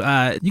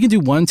 you can do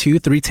 1, 2,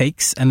 3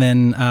 takes, and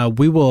then I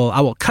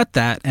will cut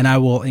that and I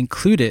will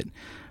include it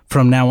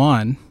from now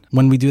on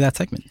when we do that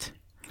segment.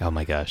 Oh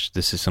my gosh,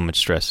 this is so much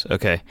stress.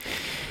 Okay,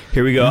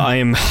 here we go. I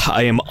am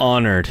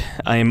honored.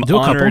 I am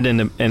honored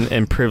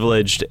and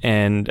privileged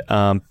and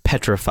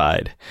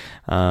petrified.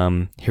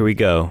 Here we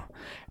go.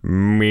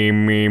 Me.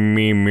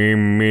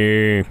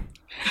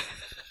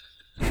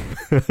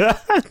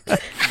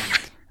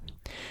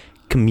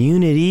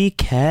 Community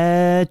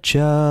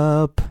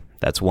Catch-Up.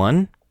 That's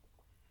 1.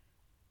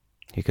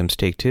 Here comes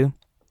take 2.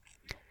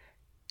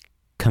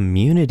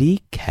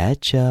 Community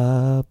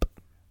Catch-Up.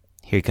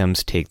 Here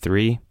comes take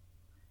 3.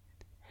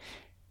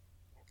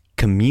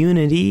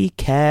 Community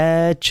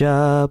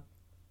Catch-Up.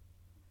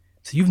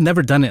 So you've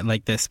never done it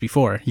like this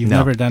before. You've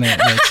never done it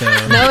like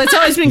No, it's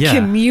always been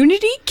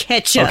Community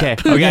Catch-Up.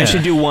 Okay, I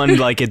should do one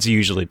like it's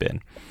usually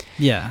been.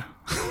 Yeah.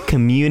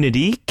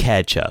 Community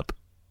Catch-Up.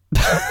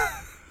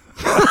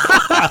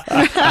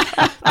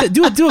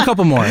 do a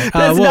couple more.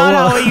 That's not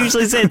how I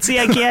usually say it. See,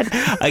 I can't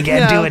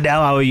do it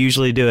now how I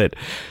usually do it.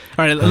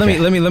 All right,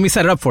 let me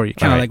set it up for you,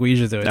 kind of like we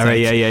usually do it. All right,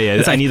 yeah.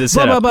 It's I like, need the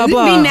setup. It'll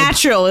be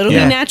natural. It'll be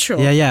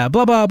natural. Yeah.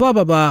 Blah blah blah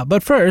blah blah.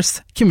 But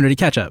first, Community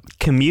Catch-Up.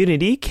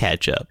 Community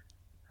Catch-Up.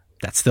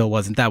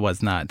 That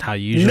was not how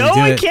you usually do it.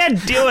 No, I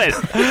can't do it.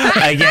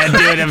 I can't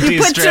do it. I'm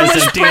too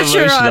stressed. I'm too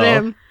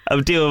emotional.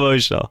 I'm too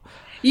emotional.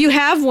 You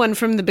have one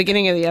from the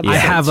beginning of the episode. I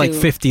have like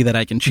 50 that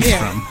I can choose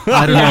from.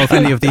 I don't know if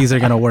any of these are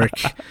going to work.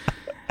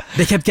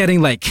 They kept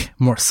getting like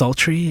more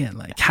sultry and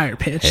like higher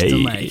pitched. Hey,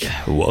 and, like,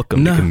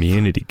 welcome to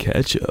Community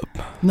Catch-Up.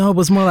 No, it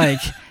was more like,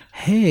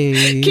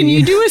 hey. Can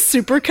you do a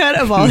supercut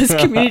of all his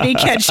Community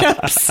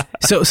Catch-Ups?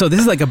 So this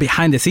is like a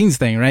behind the scenes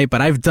thing, right?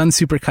 But I've done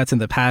supercuts in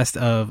the past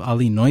of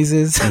Ali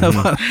noises.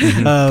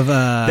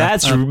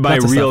 That's my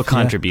real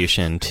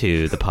contribution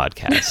to the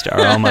podcast.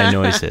 Are all my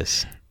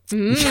noises.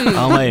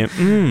 All my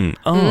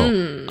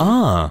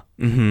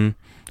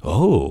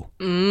oh.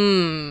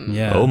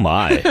 Yeah. Oh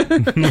my.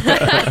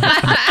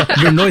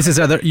 Your noises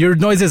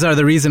are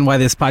the reason why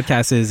this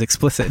podcast is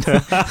explicit.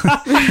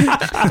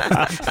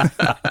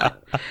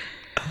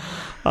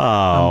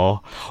 Oh.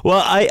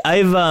 Well,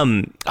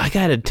 I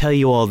got to tell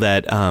you all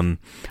that I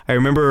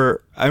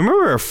remember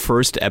our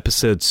first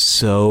episode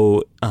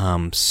so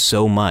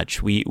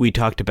much. We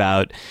talked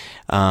about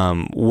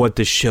what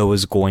the show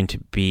was going to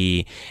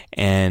be,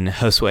 and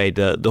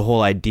Josue, the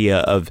whole idea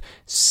of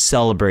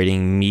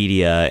celebrating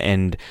media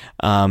and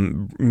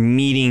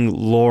meeting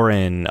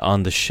Lauren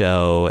on the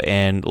show,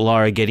 and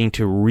Laura getting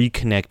to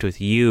reconnect with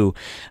you.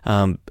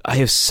 I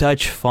have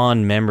such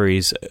fond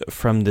memories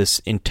from this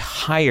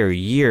entire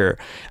year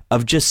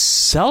of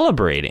just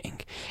celebrating,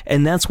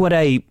 and that's what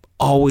I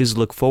always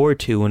look forward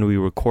to when we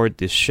record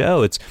this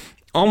show. It's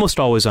almost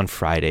always on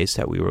Fridays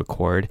that we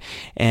record,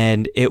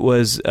 and it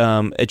was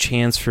a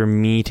chance for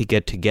me to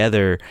get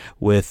together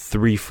with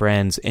 3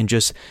 friends and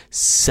just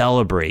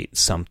celebrate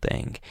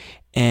something.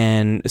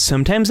 And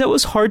sometimes that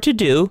was hard to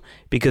do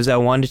because I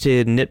wanted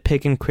to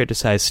nitpick and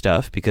criticize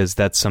stuff, because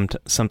that's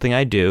something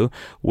I do,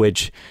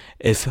 which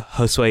if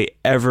Josue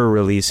ever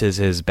releases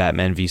his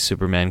Batman v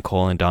Superman: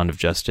 Dawn of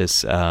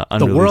Justice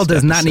the world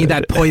does not need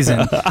that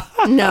poison.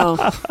 No.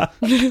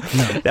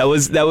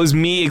 That was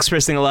me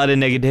expressing a lot of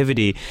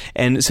negativity,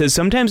 and so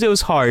sometimes it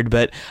was hard,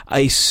 but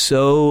I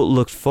so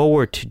looked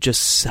forward to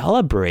just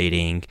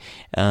celebrating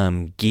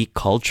geek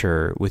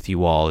culture with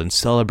you all, and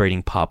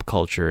celebrating pop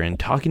culture, and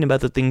talking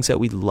about the things that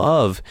we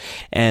love,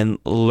 and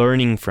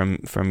learning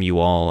from you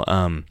all.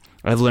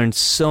 I've learned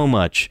so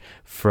much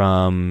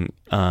from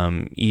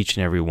each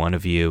and every one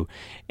of you,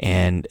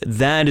 and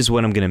that is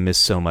what I'm going to miss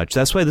so much.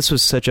 That's why this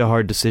was such a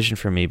hard decision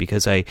for me,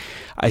 because I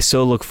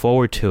so look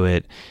forward to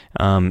it,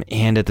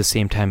 and at the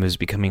same time it was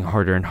becoming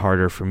harder and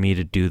harder for me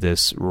to do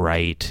this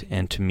right,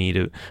 and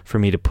for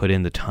me to put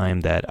in the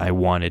time that I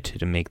wanted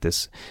to make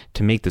this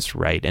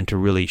right, and to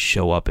really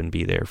show up and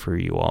be there for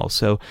you all.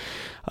 So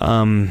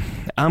I'm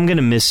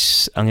gonna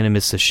miss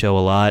the show a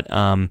lot,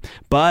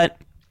 but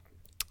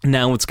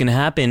now what's going to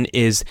happen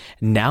is,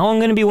 now I'm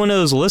going to be one of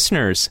those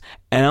listeners,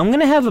 and I'm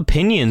going to have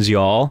opinions,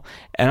 y'all,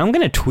 and I'm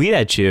going to tweet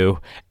at you,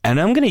 and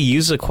I'm going to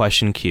use the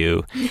question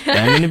queue, and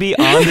I'm going to be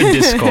on the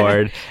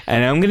Discord,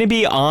 and I'm going to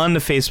be on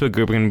the Facebook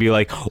group. I'm going to be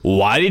like,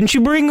 why didn't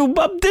you bring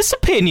up this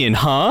opinion,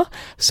 huh?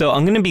 So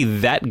I'm going to be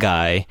that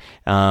guy.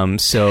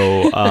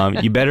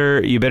 You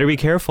better be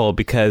careful,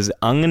 because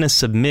I'm going to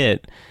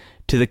submit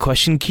to the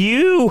question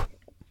queue.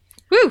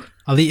 Woo!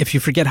 Ali, if you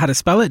forget how to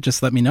spell it,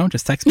 just let me know.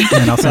 Just text me,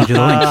 and I'll send you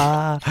the link.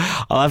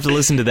 I'll have to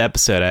listen to the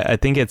episode. I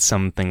think it's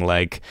something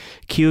like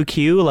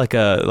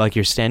QQ, like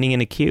you're standing in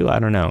a queue. I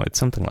don't know. It's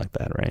something like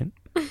that, right?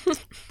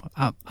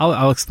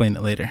 I'll explain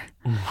it later.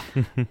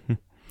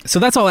 So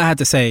that's all I had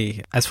to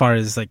say, as far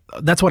as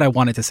that's what I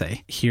wanted to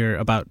say here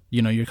about,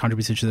 your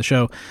contribution to the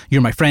show.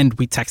 You're my friend.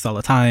 We text all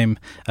the time.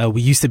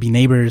 We used to be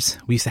neighbors.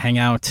 We used to hang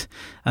out.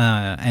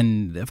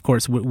 And of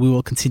course, we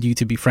will continue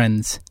to be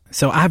friends.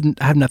 So I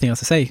have nothing else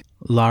to say.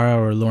 Lara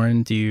or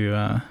Lauren, do you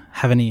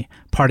have any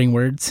parting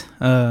words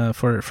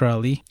for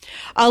Ali?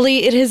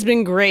 Ali, it has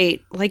been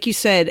great. Like you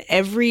said,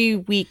 every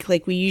week,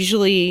 we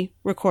usually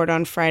record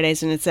on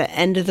Fridays, and it's an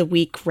end of the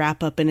week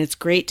wrap up, and it's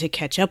great to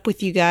catch up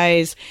with you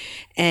guys,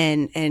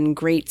 and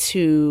great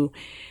to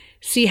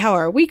see how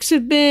our weeks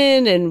have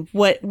been, and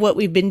what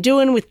we've been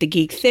doing with the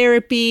Geek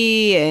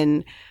Therapy.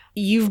 And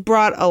you've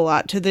brought a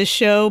lot to this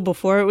show.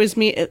 Before it was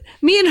me and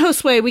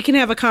Josue, we can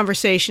have a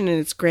conversation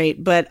and it's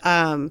great, but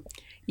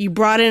you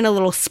brought in a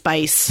little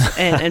spice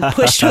and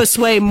pushed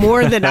Josue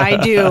more than I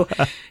do,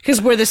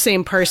 because we're the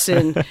same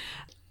person.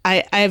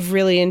 I've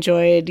really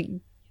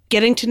enjoyed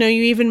getting to know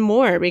you even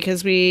more,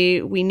 because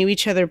we knew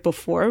each other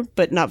before,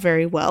 but not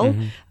very well.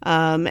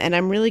 Mm-hmm. And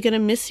I'm really going to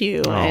miss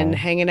you and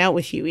hanging out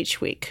with you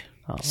each week.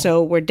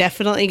 So we're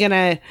definitely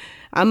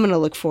I'm going to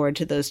look forward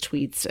to those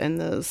tweets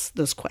and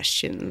those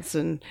questions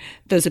and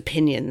those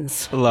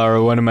opinions.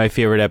 Laura, one of my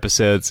favorite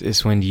episodes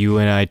is when you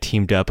and I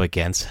teamed up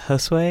against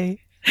Josue.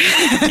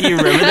 Do you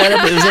remember that?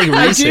 It was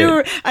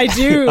recent. I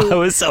do. I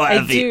was so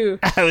happy.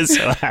 I was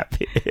so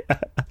happy.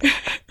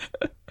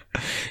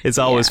 It's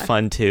always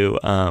fun to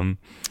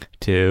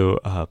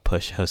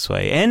push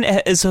Josue, and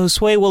as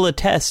Josue will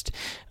attest,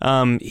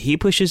 he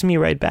pushes me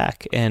right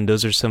back, and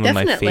those are some of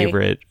my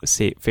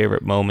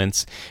favorite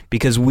moments,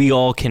 because we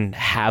all can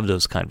have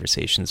those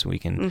conversations. We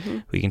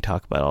can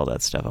talk about all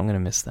that stuff. I'm gonna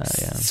miss that.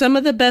 Yeah, some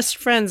of the best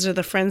friends are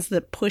the friends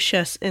that push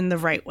us in the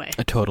right way.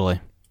 Totally.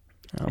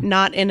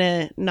 Not in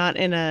a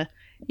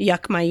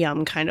yuck my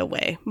yum kind of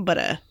way, but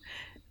a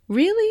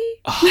really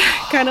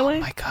kind of way.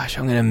 Oh my gosh,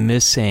 I'm gonna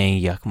miss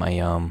saying yuck my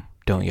yum.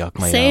 Don't yuck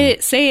my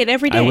yum. Say it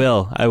every day.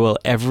 I will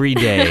every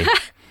day.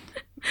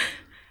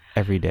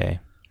 Every day.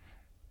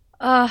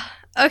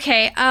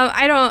 Okay.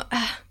 I don't.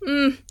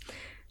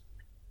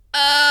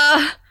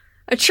 I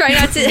try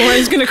not to.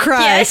 Lauren's gonna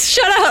cry. Yes,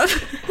 shut up.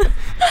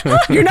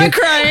 You're not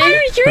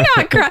crying. You're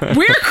not crying.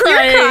 We're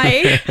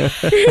crying.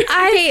 You're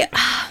crying.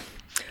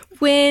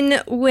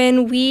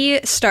 When we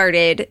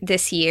started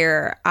this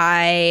year,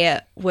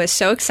 I was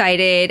so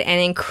excited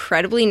and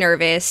incredibly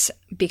nervous,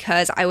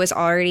 because I was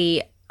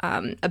already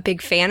a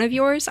big fan of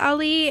yours,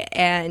 Ali,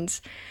 and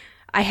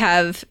I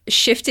have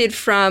shifted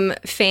from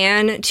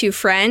fan to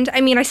friend.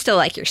 I mean, I still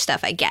like your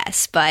stuff, I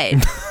guess, but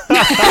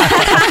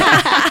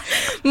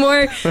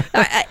more.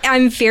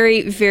 I'm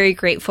very, very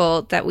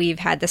grateful that we've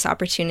had this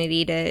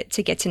opportunity to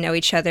get to know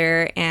each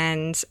other,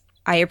 and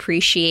I really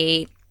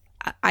appreciate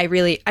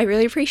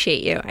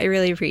you. I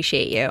really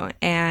appreciate you,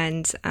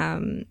 and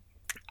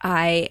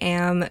I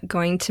am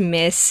going to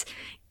miss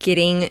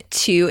getting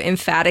to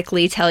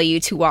emphatically tell you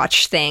to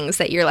watch things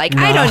that you're like,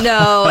 I don't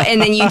know,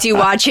 and then you do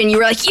watch and you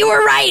were like, you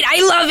were right,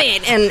 I love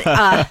it, and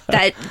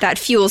that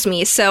fuels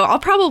me. So I'll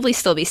probably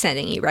still be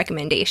sending you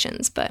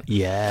recommendations, but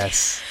yeah,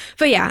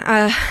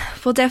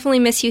 we'll definitely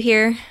miss you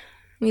here.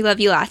 We love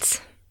you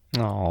lots.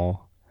 Oh,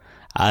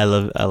 I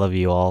love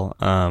you all.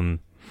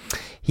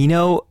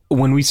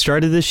 When we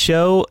started this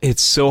show,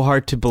 it's so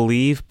hard to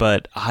believe,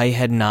 but I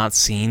had not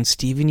seen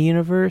Steven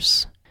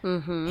Universe.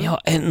 Mm-hmm.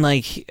 And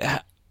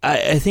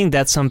I think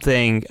that's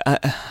something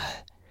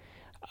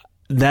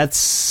that's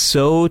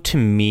so, to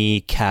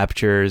me,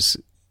 captures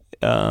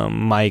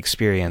my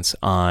experience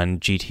on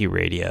GT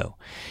Radio,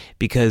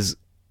 because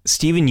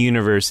Steven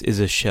Universe is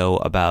a show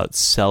about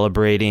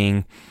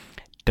celebrating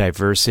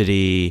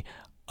diversity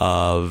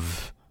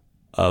of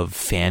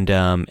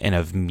fandom and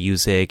of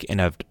music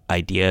and of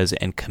ideas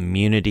and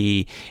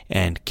community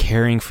and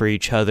caring for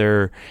each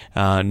other,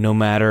 no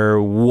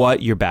matter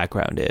what your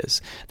background is.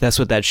 That's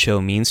what that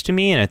show means to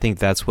me, and I think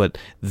that's what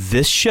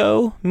this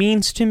show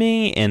means to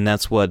me, and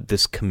that's what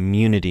this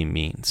community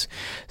means.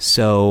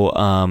 So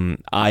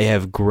I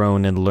have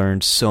grown and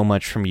learned so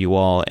much from you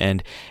all,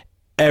 and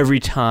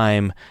every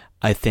time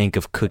I think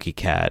of Cookie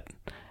Cat,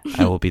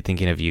 I will be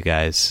thinking of you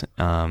guys.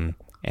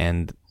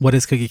 And what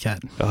is Cookie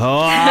Cat?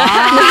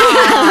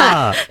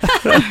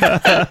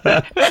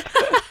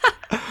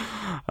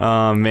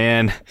 Oh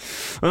man.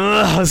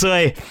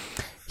 So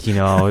you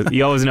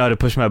always know how to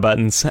push my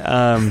buttons.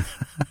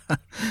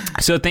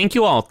 So thank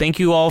you all. Thank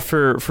you all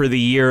for the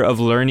year of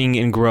learning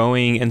and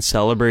growing and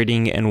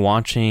celebrating and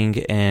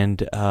watching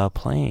and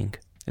playing.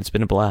 It's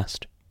been a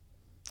blast.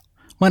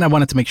 Well, I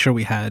wanted to make sure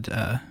we had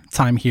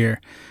time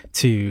here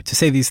to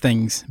say these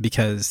things,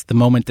 because the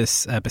moment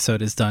this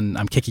episode is done,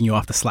 I'm kicking you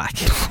off the Slack.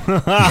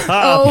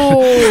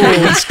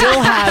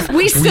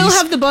 We still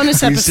have the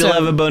bonus episode. We still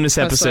have a bonus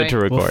episode to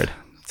record.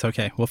 It's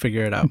okay. We'll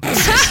figure it out.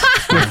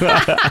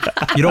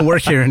 You don't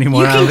work here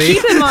anymore, You can Ali.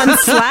 keep him on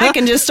Slack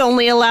and just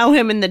only allow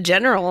him in the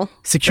general.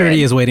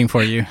 Security is waiting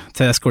for you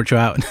to escort you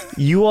out.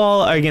 You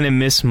all are going to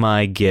miss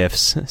my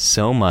GIFs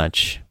so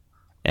much,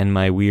 and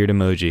my weird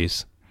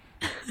emojis.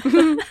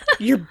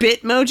 Your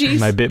Bitmojis?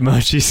 My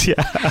Bitmojis,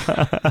 yeah.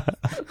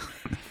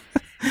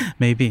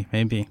 Maybe.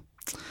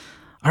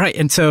 All right,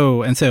 and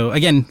so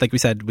again, like we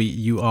said,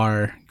 you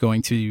are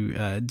going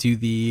to do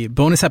the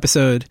bonus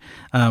episode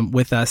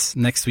with us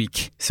next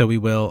week. So we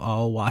will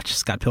all watch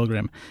Scott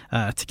Pilgrim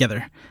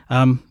together.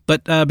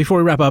 But before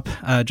we wrap up,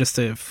 just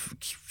a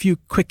few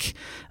quick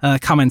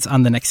comments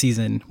on the next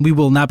season. We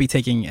will not be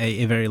taking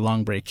a very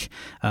long break.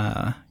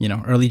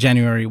 Early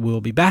January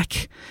we'll be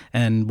back,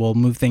 and we'll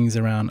move things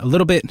around a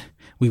little bit.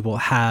 We will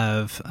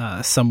have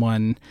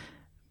someone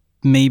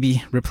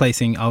maybe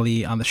replacing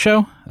Ali on the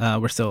show.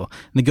 We're still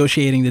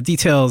negotiating the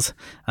details.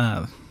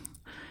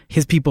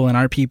 His people and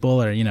our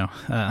people are,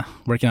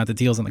 working out the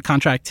deals on the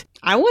contract.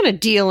 I want a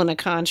deal and a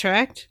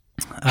contract.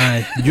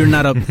 You're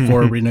not up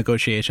for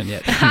renegotiation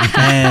yet.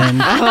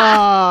 And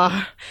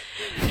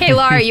Hey,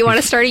 Laura, you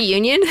want to start a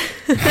union?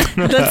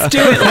 Let's do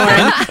it,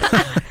 Lauren.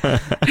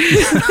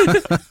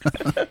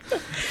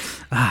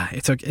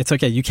 It's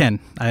okay. You can.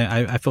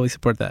 I fully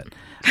support that.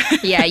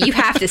 Yeah, you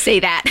have to say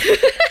that.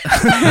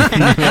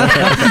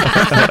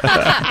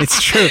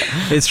 It's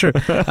true.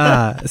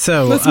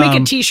 So let's make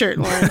a T-shirt,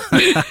 Lauren.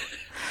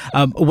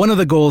 One of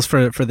the goals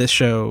for this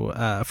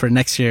show for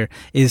next year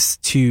is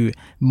to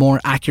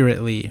more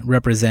accurately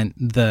represent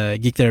the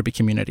Geek Therapy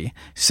community.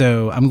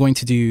 So I'm going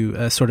to do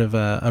a sort of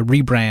a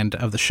rebrand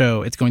of the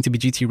show. It's going to be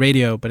GT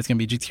Radio, but it's going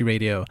to be GT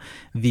Radio,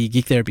 the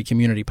Geek Therapy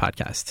community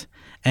podcast.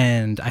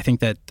 And I think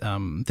that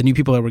the new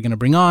people that we're going to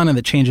bring on and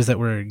the changes that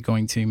we're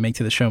going to make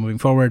to the show moving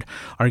forward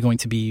are going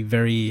to be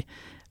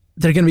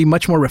they're going to be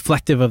much more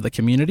reflective of the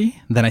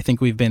community than I think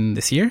we've been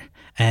this year.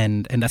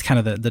 And that's kind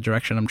of the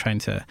direction I'm trying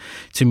to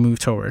move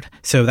toward.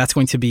 So that's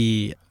going to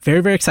be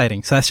very, very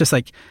exciting. So that's just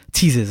like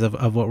teases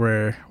of what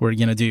we're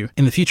going to do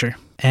in the future.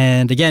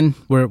 And again,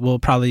 we'll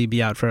probably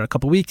be out for a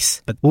couple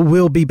weeks, but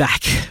we'll be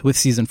back with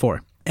season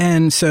 4.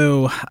 And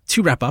so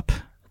to wrap up,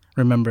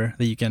 remember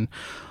that you can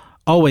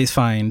always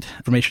find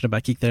information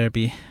about Geek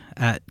Therapy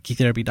at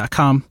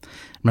geektherapy.com.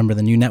 Remember,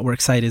 the new network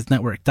site is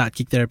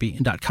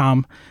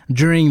network.geektherapy.com.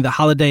 During the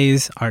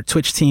holidays, our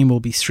Twitch team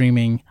will be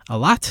streaming a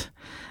lot.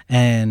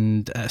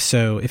 And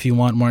so if you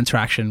want more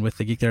interaction with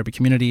the Geek Therapy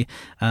community,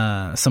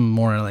 some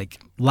more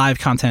like live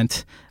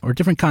content or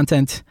different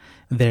content,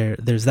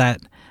 there's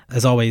that.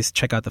 As always,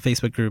 check out the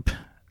Facebook group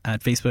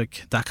at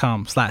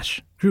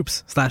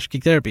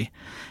facebook.com/groups/Geek Therapy.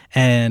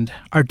 And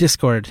our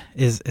Discord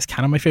is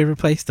kind of my favorite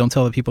place. Don't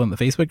tell the people in the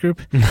Facebook group,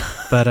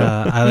 but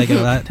I like it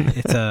a lot.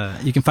 It's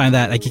you can find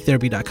that at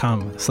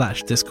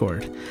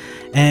geektherapy.com/Discord.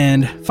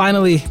 And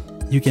finally,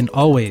 you can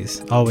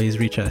always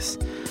reach us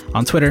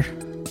on Twitter.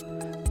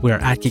 We are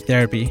at Geek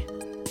Therapy.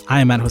 I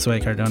am at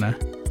Josue Cardona.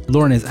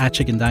 Lauren is at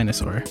Chicken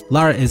Dinosaur.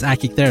 Lara is at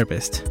Geek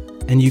Therapist.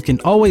 And you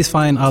can always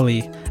find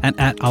Ali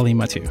at Ali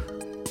Matu.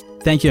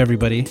 Thank you,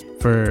 everybody,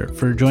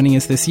 for joining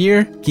us this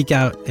year. Geek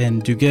out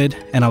and do good.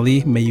 And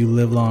Ali, may you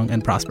live long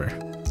and prosper.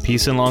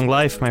 Peace and long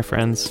life, my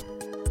friends.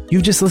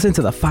 You just listened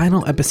to the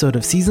final episode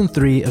of Season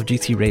 3 of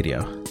GT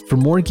Radio. For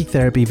more Geek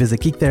Therapy,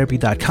 visit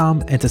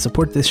geektherapy.com, and to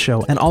support this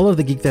show and all of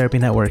the Geek Therapy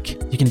Network,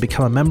 you can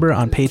become a member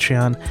on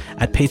Patreon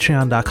at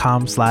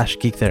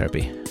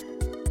patreon.com/geektherapy.